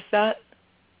ever noticed that?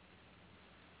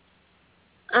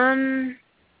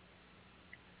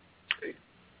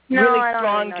 No, really I don't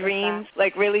strong really dreams, that.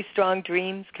 like really strong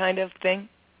dreams kind of thing?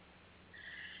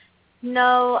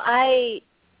 No,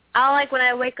 I'll like when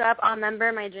I wake up, I'll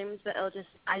remember my dreams, but I just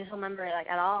don't remember it like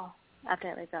at all after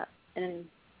I wake up. And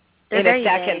in a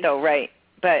second, though, right?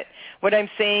 But what I'm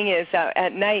saying is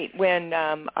at night when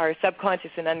our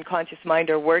subconscious and unconscious mind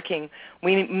are working,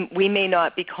 we may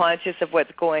not be conscious of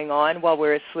what's going on while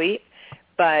we're asleep.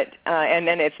 But and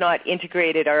then it's not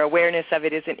integrated. Our awareness of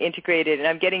it isn't integrated. And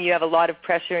I'm getting you have a lot of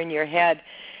pressure in your head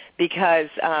because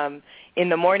in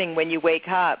the morning when you wake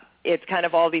up, it's kind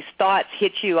of all these thoughts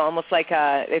hit you almost like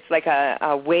a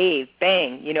wave,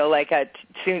 bang, like a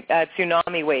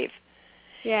tsunami wave.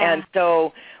 Yeah. And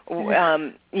so,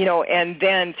 and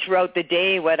then throughout the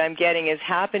day, what I'm getting is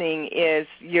happening is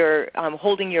you're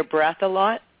holding your breath a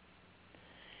lot.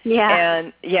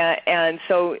 Yeah. And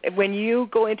so when you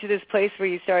go into this place where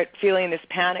you start feeling this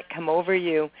panic come over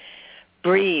you,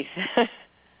 breathe.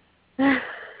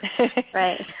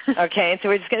 Right. Okay, and so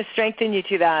we're just going to strengthen you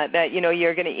to that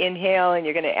you're going to inhale and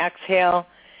you're going to exhale.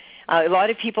 A lot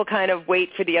of people kind of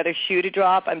wait for the other shoe to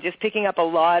drop. I'm just picking up a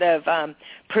lot of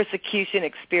persecution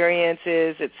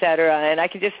experiences, et cetera, and I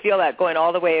can just feel that going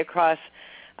all the way across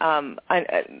on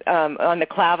the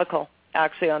clavicle,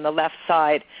 actually on the left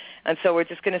side. And so we're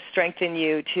just going to strengthen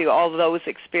you to all those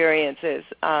experiences.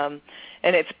 And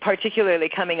it's particularly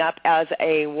coming up as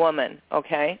a woman,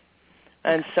 okay?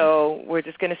 And so we're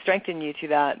just going to strengthen you to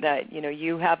that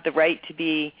you have the right to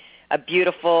be a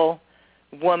beautiful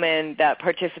woman that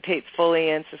participates fully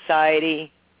in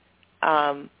society.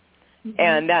 And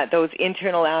that those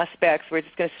internal aspects, we're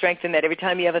just going to strengthen that every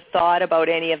time you have a thought about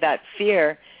any of that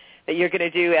fear, that you're going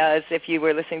to do as if you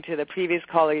were listening to the previous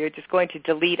caller, you're just going to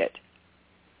delete it.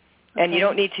 And you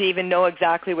don't need to even know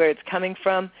exactly where it's coming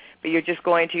from, but you're just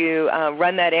going to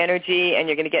run that energy, and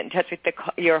you're going to get in touch with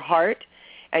your heart,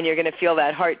 and you're going to feel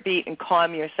that heartbeat and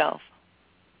calm yourself.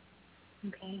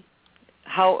 Okay.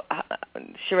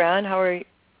 Charan, how are you?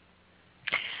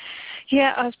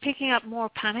 Yeah, I was picking up more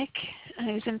panic, and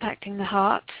it was impacting the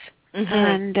heart.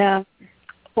 And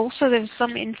also there's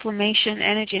some inflammation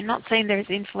energy. I'm not saying there's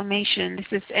inflammation. This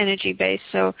is energy-based,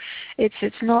 so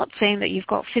it's not saying that you've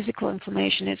got physical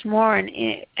inflammation. It's more an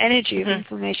energy of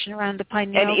inflammation around the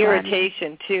pineal gland. And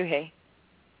irritation too, hey?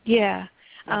 Yeah.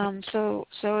 So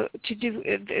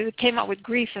it came up with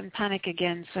grief and panic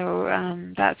again. So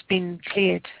that's been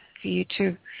cleared for you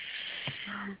too.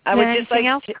 I would just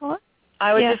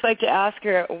like to ask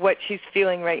her what she's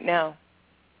feeling right now.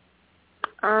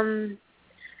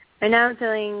 Right now I'm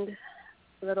feeling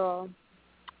a little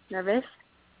nervous.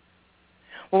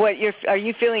 Well, are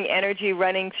you feeling energy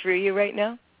running through you right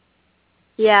now?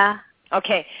 Yeah.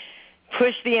 Okay.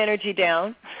 Push the energy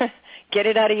down. Get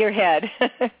it out of your head.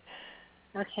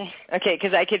 Okay. Okay,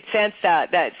 because I could sense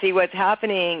that. See, what's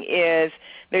happening is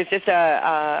there's just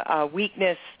a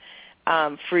weakness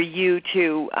for you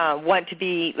to want to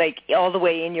be like all the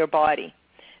way in your body.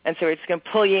 And so it's going to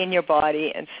pull you in your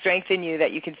body and strengthen you,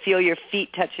 that you can feel your feet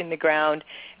touching the ground,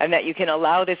 and that you can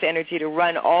allow this energy to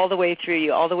run all the way through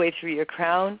you, all the way through your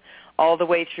crown, all the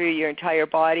way through your entire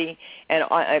body,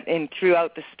 and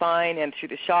throughout the spine and through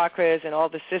the chakras and all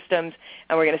the systems.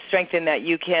 And we're going to strengthen that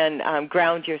you can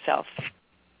ground yourself.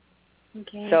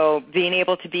 Okay. So being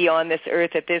able to be on this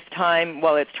earth at this time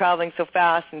while it's traveling so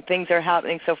fast and things are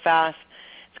happening so fast,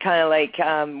 it's kind of like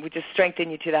we just strengthen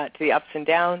you to that, to the ups and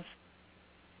downs,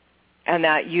 and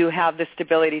that you have the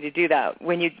stability to do that.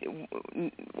 When you,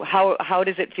 how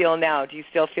does it feel now? Do you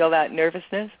still feel that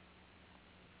nervousness?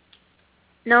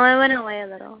 No, I went away a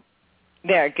little.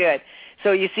 There, good.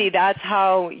 So you see, that's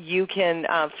how you can,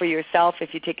 for yourself,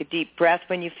 if you take a deep breath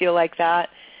when you feel like that,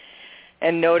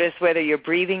 and notice whether you're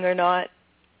breathing or not,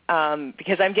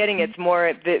 because I'm getting it's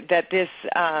more that this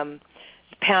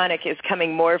panic is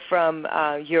coming more from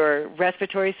your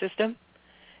respiratory system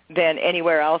than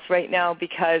anywhere else right now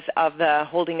because of the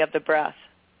holding of the breath.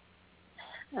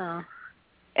 Oh.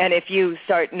 And if you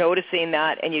start noticing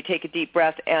that and you take a deep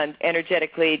breath and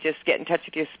energetically just get in touch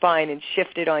with your spine and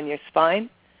shift it on your spine,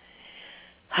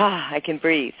 I can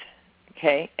breathe,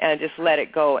 okay, and just let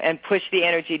it go and push the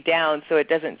energy down so it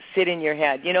doesn't sit in your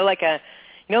head.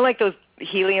 Like those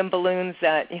helium balloons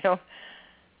that,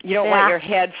 you don't want your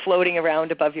head floating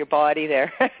around above your body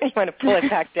there. You want to pull it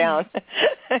back down.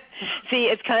 See,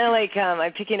 it's kind of like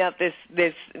I'm picking up this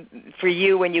for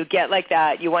you when you get like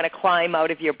that, you want to climb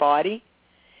out of your body.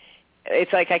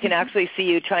 It's like I can actually see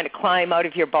you trying to climb out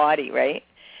of your body, right?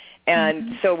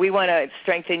 And so we want to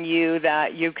strengthen you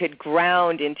that you could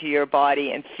ground into your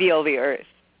body and feel the earth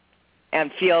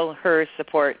and feel her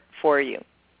support for you.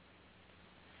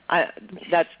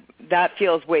 That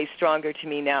feels way stronger to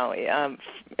me now.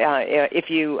 If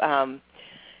you,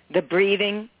 the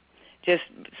breathing, just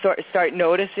start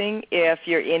noticing if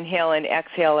your inhale and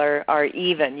exhale are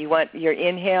even. You want your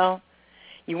inhale,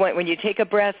 when you take a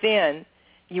breath in,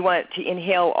 you want to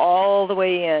inhale all the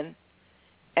way in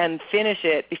and finish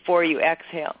it before you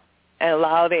exhale, and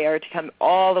allow the air to come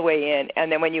all the way in.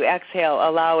 And then when you exhale,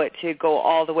 allow it to go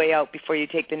all the way out before you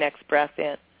take the next breath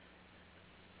in.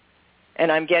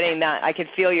 And I'm getting that. I can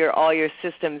feel all your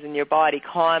systems in your body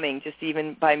calming just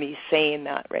even by me saying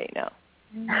that right now.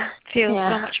 Feels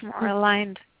so much more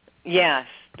aligned. Yes,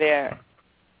 there.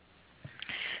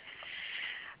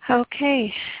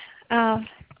 Okay.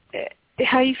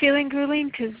 How are you feeling,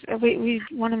 Gurleen? Because we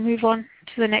want to move on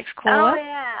to the next caller. Oh,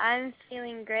 yeah. I'm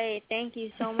feeling great. Thank you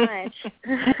so much.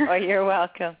 Oh, you're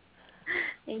welcome.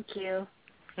 Thank you.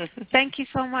 Thank you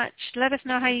so much. Let us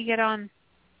know how you get on.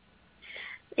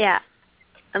 Yeah.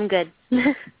 I'm good.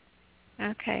 Okay.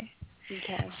 Okay.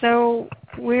 So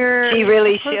we're. She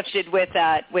really shifted with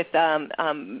that, with the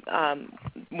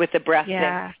breath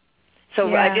thing.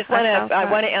 So I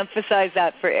want to emphasize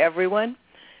that for everyone.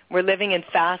 We're living in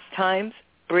fast times.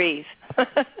 Breathe.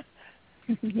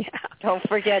 Yeah. Don't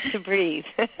forget to breathe.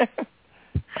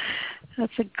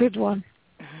 That's a good one.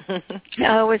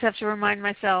 I always have to remind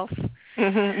myself.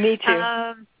 Me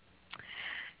too.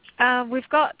 We've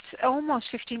got almost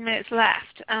 15 minutes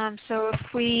left, so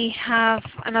if we have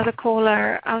another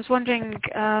caller, I was wondering,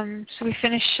 so we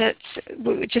finish it,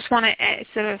 we just want to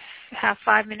sort of have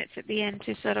 5 minutes at the end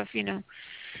to sort of,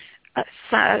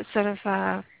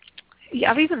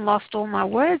 I've even lost all my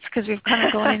words because we've kind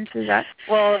of gone into that.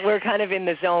 Well, we're kind of in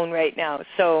the zone right now,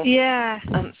 so. Yeah.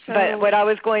 But what I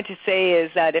was going to say is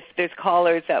that if there's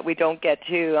callers that we don't get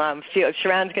to,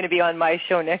 Charan's going to be on my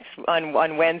show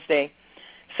on Wednesday.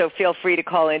 So feel free to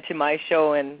call into my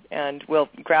show, and we'll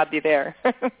grab you there.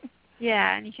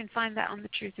 Yeah, and you can find that on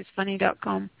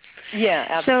thetruthисfunny.com. Yeah,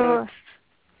 absolutely.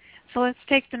 So let's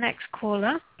take the next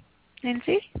caller.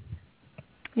 Nancy?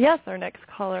 Yes, our next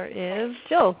caller is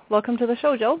Jill. Welcome to the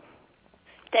show, Jill.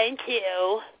 Thank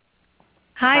you.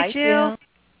 Hi, Jill.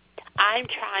 I'm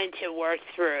trying to work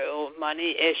through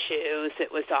money issues.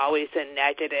 It was always a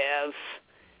negative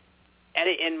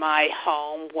in my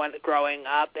home when growing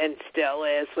up, and still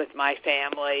is with my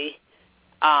family.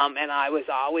 And I was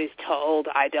always told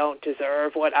I don't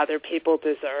deserve what other people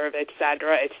deserve, et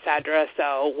cetera, et cetera.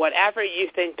 So whatever you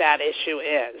think that issue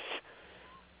is.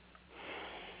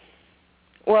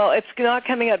 Well, it's not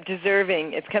coming up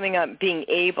deserving. It's coming up being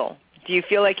able. Do you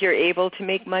feel like you're able to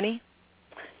make money?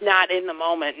 Not in the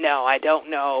moment, no. I don't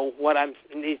know what I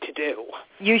need to do.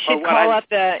 You should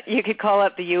you could call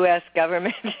up the U.S.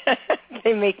 government.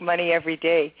 They make money every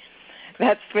day.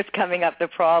 That's what's coming up. The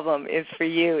problem is for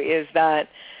you is that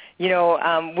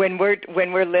when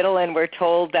we're little and we're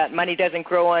told that money doesn't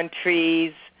grow on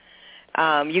trees,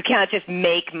 you can't just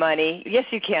make money. Yes,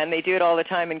 you can. They do it all the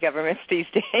time in governments these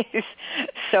days.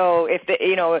 So if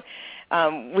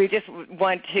we just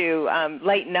want to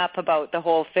lighten up about the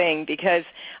whole thing, because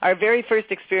our very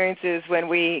first experiences when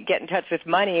we get in touch with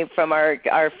money from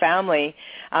our family,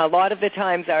 a lot of the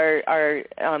times are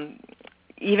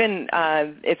even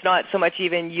it's not so much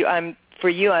even you. I'm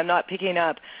not picking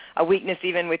up a weakness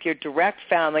even with your direct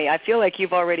family. I feel like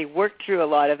you've already worked through a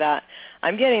lot of that.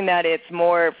 I'm getting that it's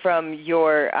more from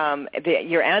your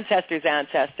ancestors'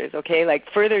 ancestors, okay, like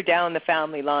further down the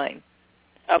family line.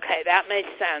 Okay, that makes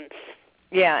sense.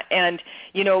 Yeah, and,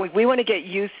 we want to get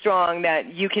you strong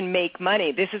that you can make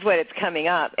money. This is what it's coming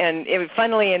up. And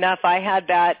funnily enough, I had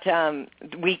that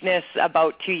weakness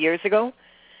about 2 years ago.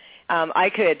 I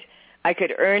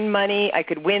could earn money, I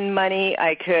could win money,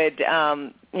 I could,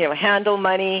 handle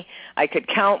money, I could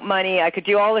count money, I could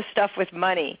do all this stuff with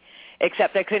money,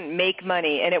 except I couldn't make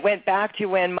money. And it went back to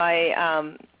when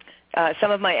my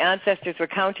some of my ancestors were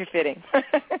counterfeiting.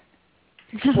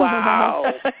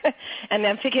 Wow. And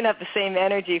I'm picking up the same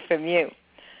energy from you.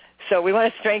 So we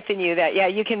want to strengthen you that,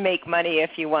 you can make money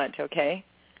if you want, okay?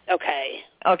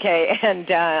 Okay,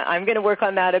 and I'm going to work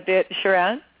on that a bit.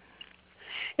 Charan?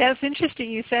 Yeah, it's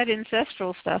interesting you said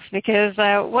ancestral stuff, because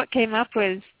what came up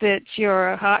was that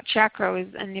your heart chakra was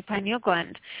in your pineal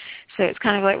gland. So it's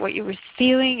kind of like what you were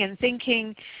feeling and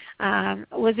thinking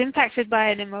was impacted by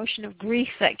an emotion of grief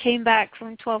that came back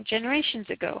from 12 generations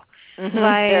ago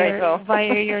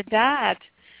via your dad,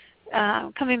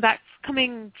 coming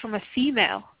from a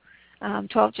female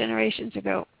 12 generations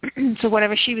ago. So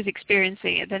whatever she was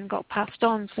experiencing, it then got passed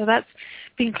on. So that's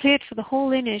been cleared for the whole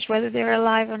lineage, whether they're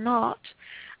alive or not.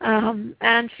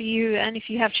 And for you, and if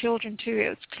you have children too,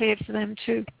 it's cleared for them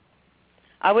too.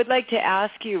 I would like to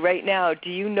ask you right now, do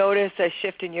you notice a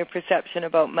shift in your perception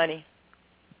about money?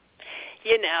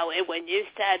 When you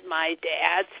said my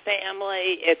dad's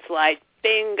family, it's like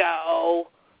bingo,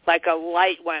 like a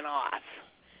light went off.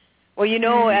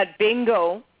 Well, at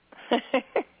bingo.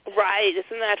 Right.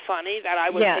 Isn't that funny that I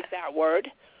would pick that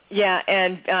word? Yeah,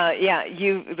 and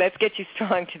let's get you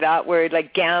strong to that word,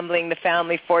 like gambling, the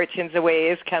family fortunes away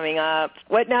is coming up.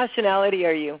 What nationality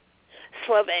are you?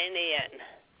 Slovenian.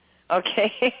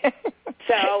 Okay.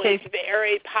 So it's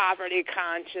very poverty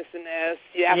consciousness.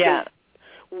 You have to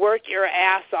work your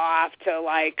ass off to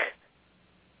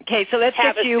Okay, so let's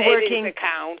have get you a savings working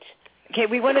account. Okay,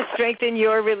 we want to strengthen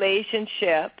your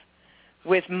relationship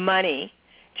with money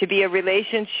to be a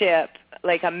relationship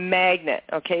like a magnet,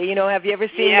 okay? Have you ever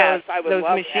seen those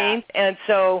machines? That. And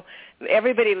so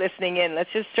everybody listening in, let's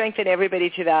just strengthen everybody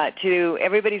to that, to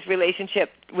everybody's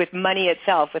relationship with money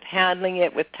itself, with handling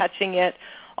it, with touching it,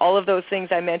 all of those things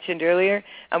I mentioned earlier.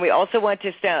 And we also want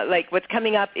to what's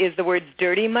coming up is the words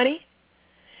dirty money.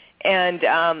 And,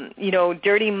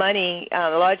 dirty money, a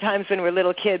lot of times when we're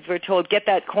little kids, we're told, get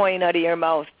that coin out of your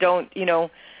mouth. Don't,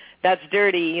 that's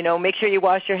dirty. Make sure you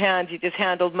wash your hands. You just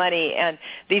handled money. And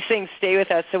these things stay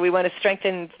with us. So we want to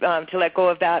strengthen to let go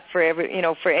of that for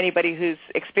anybody who's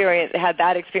had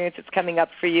that experience that's coming up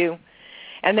for you.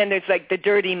 And then there's the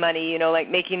dirty money, like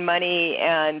making money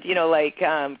and,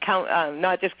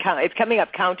 it's coming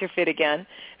up counterfeit again.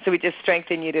 So we just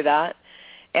strengthen you to that.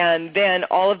 And then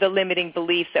all of the limiting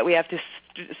beliefs that we have to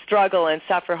struggle and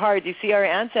suffer hard. You see, our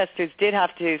ancestors did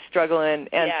have to struggle and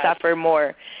suffer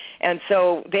more. And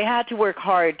so they had to work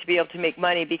hard to be able to make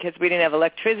money because we didn't have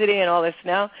electricity and all this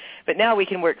now. But now we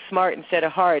can work smart instead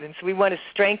of hard. And so we want to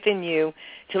strengthen you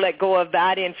to let go of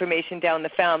that information down the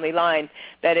family line,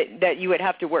 that you would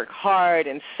have to work hard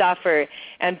and suffer.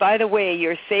 And by the way,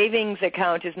 your savings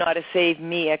account is not a save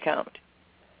me account.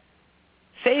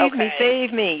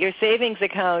 Save me. Your savings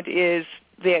account is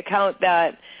the account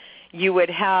that you would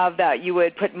have, that you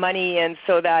would put money in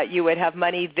so that you would have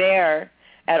money there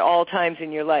at all times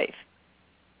in your life.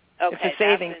 Okay, it's a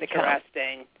savings that's account.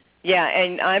 Interesting. Yeah,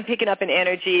 and I'm picking up an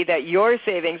energy that your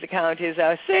savings account is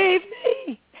a save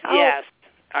me. Help. Yes.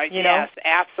 Yes,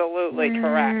 absolutely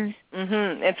correct.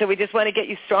 Mm-hmm. And so we just want to get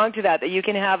you strong to that you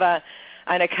can have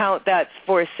an account that's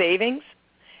for savings.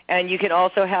 And you can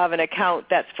also have an account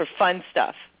that's for fun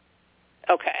stuff.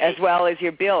 Okay. As well as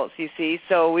your bills, you see.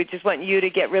 So we just want you to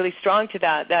get really strong to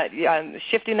that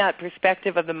shifting that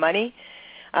perspective of the money.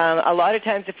 A lot of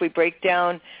times if we break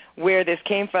down where this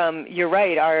came from, you're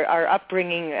right, our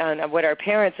upbringing and what our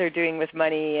parents are doing with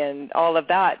money and all of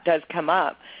that does come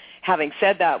up. Having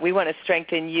said that, we want to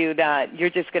strengthen you that you're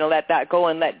just going to let that go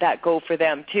and let that go for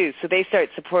them too. So they start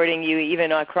supporting you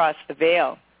even across the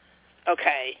veil.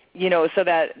 Okay. So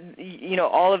that,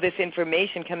 all of this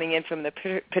information coming in from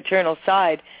the paternal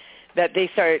side, that they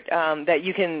start, that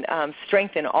you can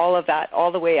strengthen all of that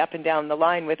all the way up and down the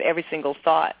line with every single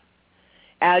thought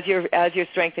as you're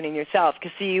strengthening yourself.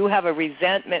 Because, see, you have a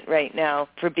resentment right now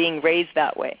for being raised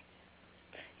that way.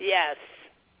 Yes.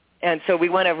 And so we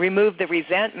want to remove the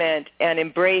resentment and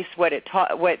embrace what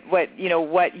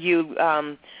you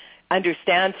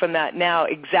understand from that now,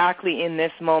 exactly in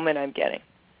this moment I'm getting.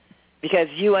 Because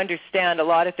you understand a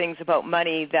lot of things about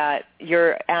money that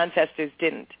your ancestors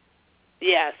didn't.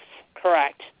 Yes,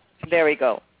 correct. There we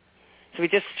go. So we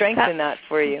just strengthen that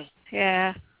for you.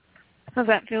 Yeah. Well,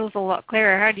 that feels a lot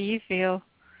clearer. How do you feel?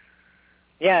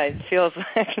 Yeah, it feels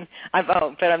like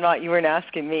but I'm not. You weren't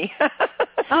asking me.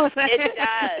 Oh, it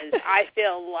does. I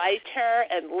feel lighter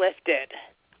and lifted.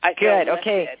 I feel Good. lifted.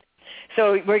 Okay.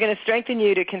 So we're going to strengthen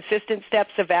you to consistent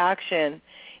steps of action.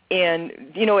 And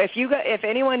if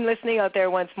anyone listening out there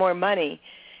wants more money,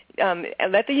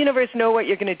 let the universe know what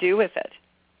you're going to do with it.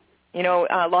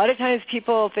 A lot of times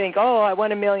people think, oh, I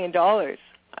want $1 million.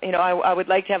 I would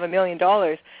like to have $1 million,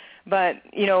 but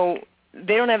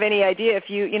they don't have any idea if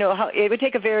how it would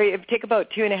take about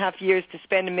 2.5 years to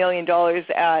spend $1 million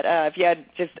if you had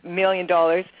just $1 million,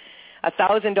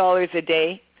 $1,000 a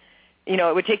day.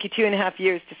 It would take you 2.5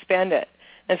 years to spend it.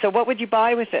 And so what would you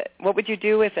buy with it? What would you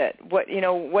do with it?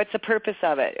 What's the purpose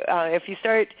of it? If you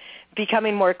start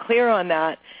becoming more clear on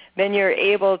that, then you're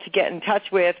able to get in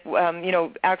touch with,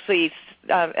 actually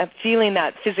feeling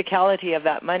that physicality of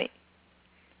that money.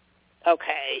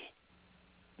 Okay.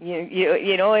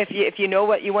 If you know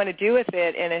what you want to do with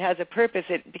it and it has a purpose,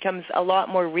 it becomes a lot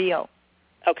more real.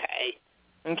 Okay.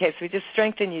 Okay, so we just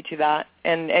strengthen you to that,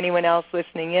 and anyone else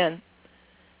listening in.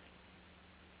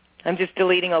 I'm just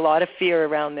deleting a lot of fear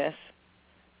around this.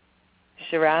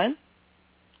 Charan?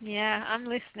 Yeah, I'm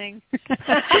listening.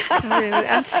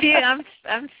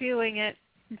 I'm feeling it.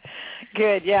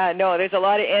 Good. Yeah. No, there's a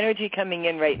lot of energy coming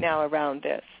in right now around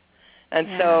this. And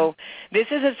so this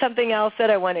is something else that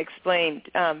I want to explain,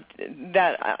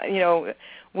 that,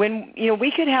 when,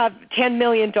 we could have $10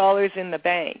 million in the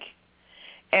bank,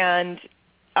 and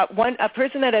a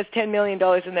person that has $10 million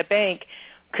in the bank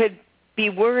could be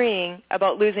worrying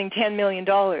about losing $10 million.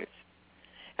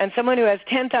 And someone who has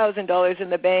 $10,000 in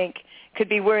the bank could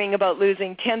be worrying about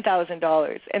losing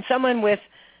 $10,000. And someone with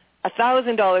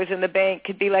 $1,000 in the bank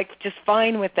could be just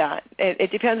fine with that.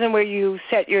 It depends on where you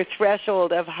set your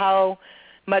threshold of how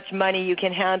much money you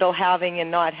can handle having and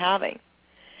not having.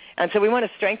 And so we want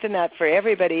to strengthen that for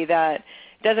everybody, that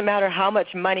it doesn't matter how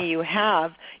much money you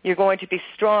have, you're going to be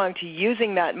strong to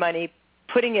using that money,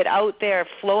 putting it out there,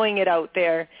 flowing it out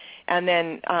there, and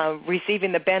then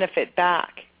receiving the benefit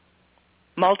back,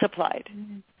 multiplied.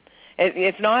 Mm-hmm.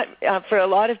 It's not, for a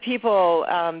lot of people,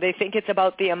 they think it's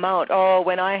about the amount. Oh,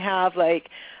 when I have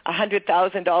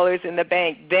 $100,000 in the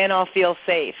bank, then I'll feel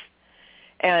safe.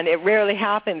 And it rarely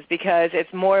happens, because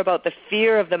it's more about the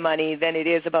fear of the money than it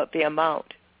is about the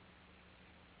amount.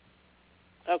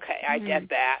 Okay, I get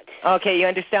that. Okay, you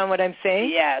understand what I'm saying?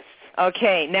 Yes.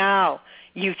 Okay, now,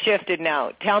 you've shifted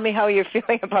now. Tell me how you're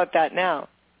feeling about that now.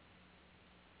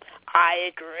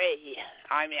 I agree.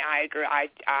 I agree.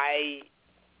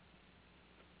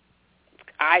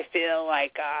 I feel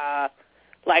like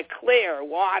clear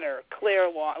water,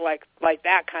 like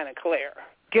that kind of clear.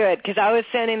 Good, because I was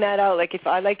sending that out. If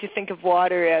I like to think of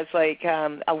water as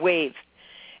a wave,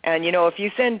 and if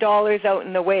you send dollars out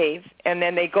in the wave and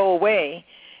then they go away,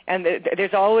 and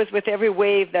there's always, with every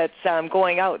wave that's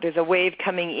going out, there's a wave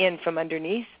coming in from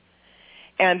underneath,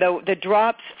 and the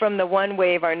drops from the one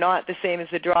wave are not the same as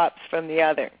the drops from the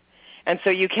other. And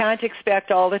so you can't expect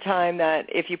all the time that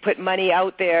if you put money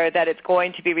out there that it's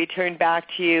going to be returned back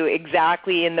to you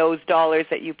exactly in those dollars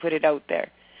that you put it out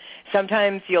there.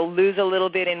 Sometimes you'll lose a little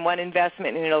bit in one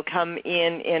investment and it'll come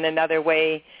in another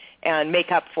way and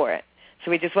make up for it. So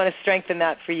we just want to strengthen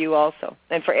that for you also,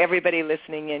 and for everybody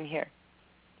listening in here.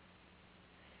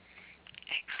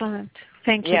 Excellent.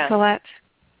 Thank you, Colette.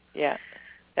 Yeah.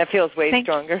 That feels way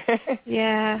stronger.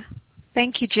 Yeah.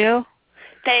 Thank you, Jill.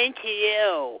 Thank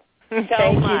you.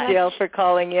 Thank you, Jill, for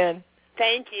calling in.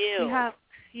 Thank you.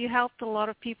 You helped a lot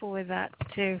of people with that,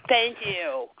 too. Thank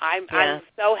you. I'm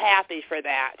so happy for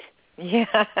that.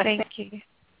 Yeah. Thank you.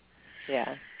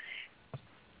 Yeah.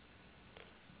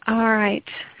 All right.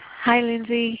 Hi,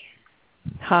 Lindsay.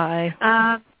 Hi.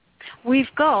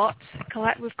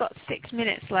 Colette, we've got 6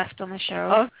 minutes left on the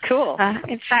show. Oh, cool.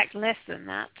 In fact, less than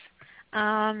that.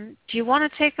 Do you want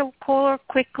to take a caller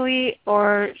quickly,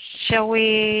 or shall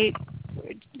we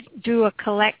do a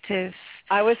collective?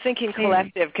 I was thinking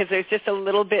collective, because there's just a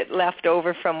little bit left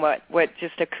over from what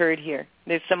just occurred here.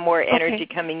 There's some more energy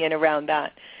coming in around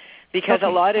that. because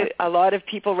Okay. a lot of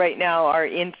people right now are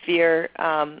in fear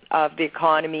of the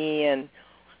economy, and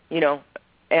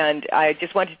and I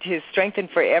just wanted to strengthen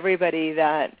for everybody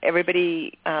that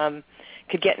everybody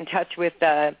could get in touch with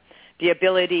the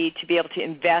ability to be able to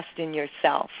invest in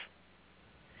yourself.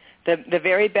 The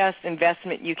very best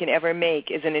investment you can ever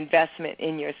make is an investment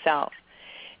in yourself.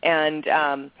 And,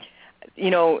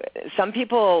 some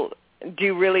people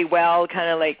do really well kind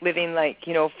of like living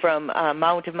from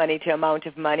amount of money to amount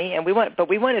of money. And we want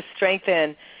to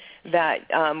strengthen that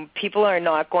people are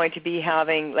not going to be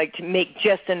having to make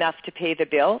just enough to pay the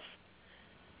bills.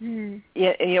 We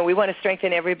want to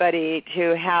strengthen everybody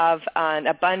to have an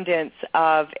abundance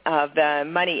of the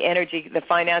money energy, the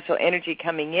financial energy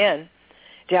coming in,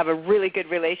 to have a really good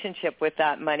relationship with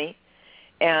that money,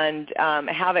 and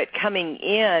have it coming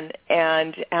in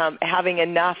and having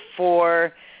enough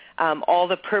for all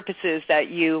the purposes that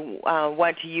you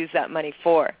want to use that money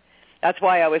for. That's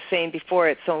why I was saying before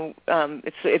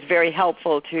it's very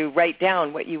helpful to write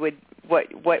down what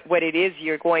it is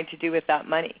you're going to do with that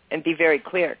money and be very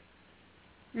clear.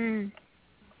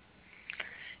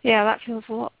 Yeah, that feels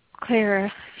a lot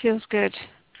clearer. Feels good.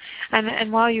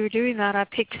 And while you were doing that, I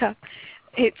picked up,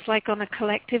 it's like on a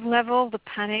collective level, the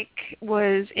panic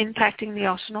was impacting the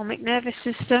autonomic nervous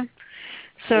system.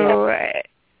 So,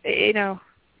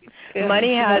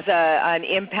 money has an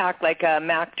impact like a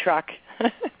Mack truck.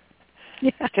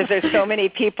 Because there's so many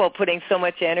people putting so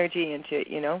much energy into it,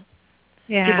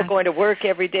 Yeah. People going to work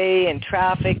every day and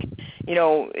traffic,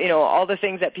 all the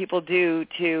things that people do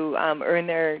to earn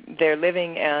their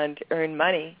living and earn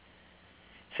money.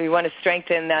 So we want to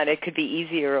strengthen that it could be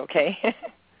easier, okay?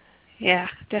 Yeah,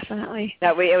 definitely.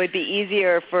 That way it would be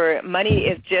easier for money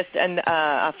is just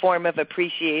a form of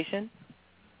appreciation.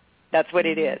 That's what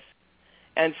it is.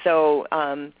 And so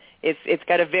it's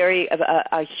got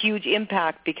a huge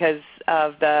impact because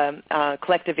of the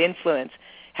collective influence.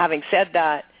 Having said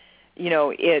that,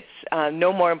 it's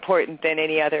no more important than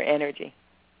any other energy.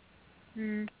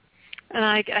 And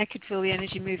I could feel the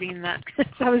energy moving in that as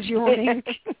I was yawning.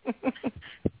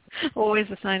 Always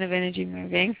a sign of energy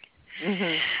moving.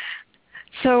 Mm-hmm.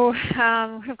 So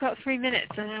we've got 3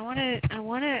 minutes, and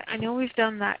I know we've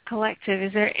done that collective.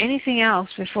 Is there anything else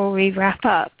before we wrap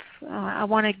up? I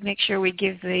want to make sure we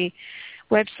give the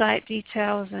website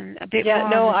details and a bit more on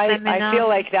the seminar. I feel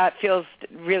like that feels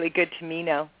really good to me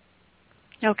now.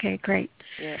 Okay, great.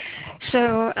 Yeah.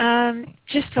 So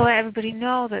just to let everybody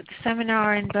know that the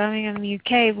seminar in Birmingham,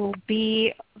 UK will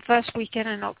be first weekend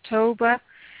in October,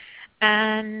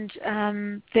 and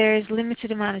there's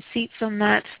limited amount of seats on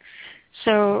that.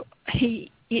 So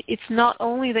it's not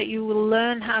only that you will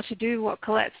learn how to do what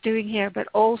Colette's doing here, but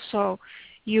also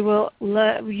you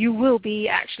will be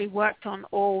actually worked on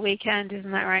all weekend.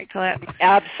 Isn't that right, Colette?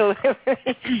 Absolutely.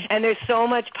 And there's so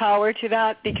much power to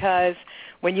that, because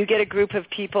when you get a group of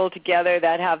people together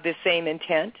that have the same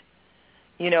intent,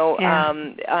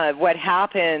 what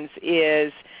happens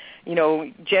is,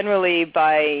 generally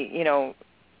by,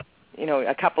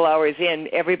 a couple hours in,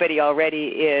 everybody already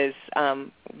is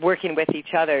working with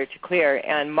each other to clear,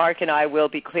 and Mark and I will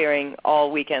be clearing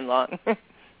all weekend long.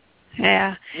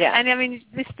 Yeah. And I mean,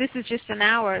 this is just an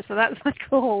hour, so that's like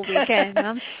a whole weekend.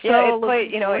 I'm so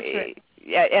looking forward to it.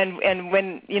 Yeah, and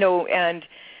when and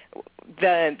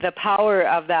the power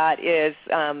of that is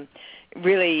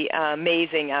really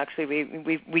amazing. Actually,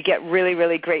 we get really,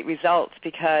 really great results,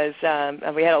 because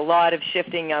we had a lot of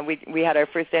shifting. We had our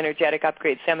first energetic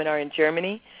upgrade seminar in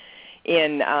Germany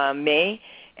in May,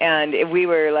 and we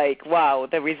were like, wow,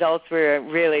 the results were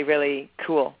really, really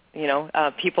cool.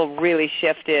 People really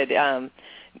shifted. A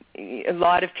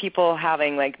lot of people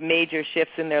having major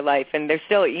shifts in their life, and they're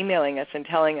still emailing us and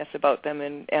telling us about them,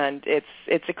 and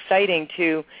it's exciting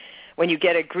to, when you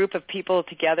get a group of people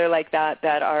together like that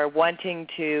are wanting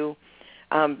to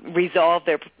resolve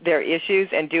their issues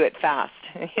and do it fast,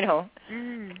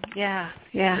 Yeah.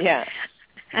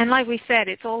 And like we said,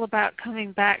 it's all about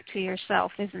coming back to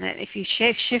yourself, isn't it? If you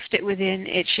shift it within,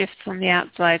 it shifts on the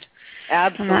outside.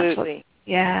 Absolutely.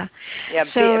 Yeah.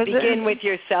 So begin with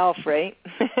yourself, right?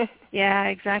 Yeah,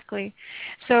 exactly.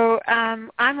 So I'm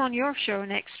on your show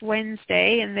next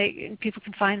Wednesday, and people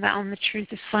can find that on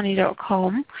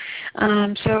thetruthисfunny.com.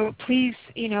 So please,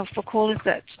 for callers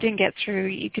that didn't get through,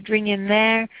 you could ring in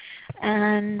there,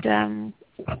 and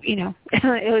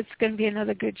it's going to be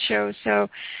another good show. So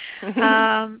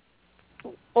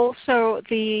also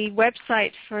the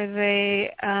website for the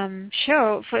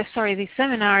the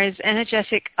seminar is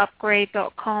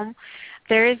energeticupgrade.com.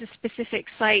 There is a specific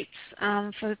site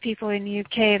for the people in the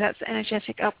UK. That's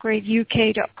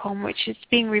energeticupgradeuk.com, which is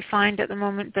being refined at the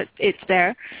moment, but it's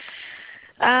there.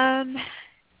 And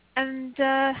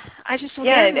I just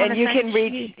and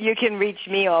you can reach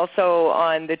me also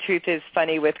on The Truth Is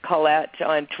Funny with Colette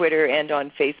on Twitter and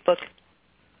on Facebook.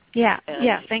 Yeah,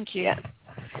 thank you.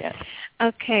 Yeah.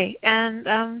 Okay,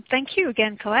 and thank you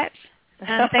again, Colette.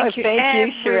 And thank you,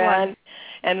 Charan.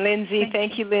 And Lindsay,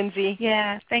 thank you, Lindsay.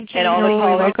 Yeah, thank you. And all the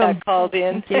callers that called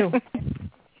in. Thank you.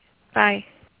 Bye.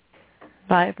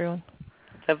 Bye, everyone.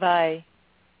 Bye-bye.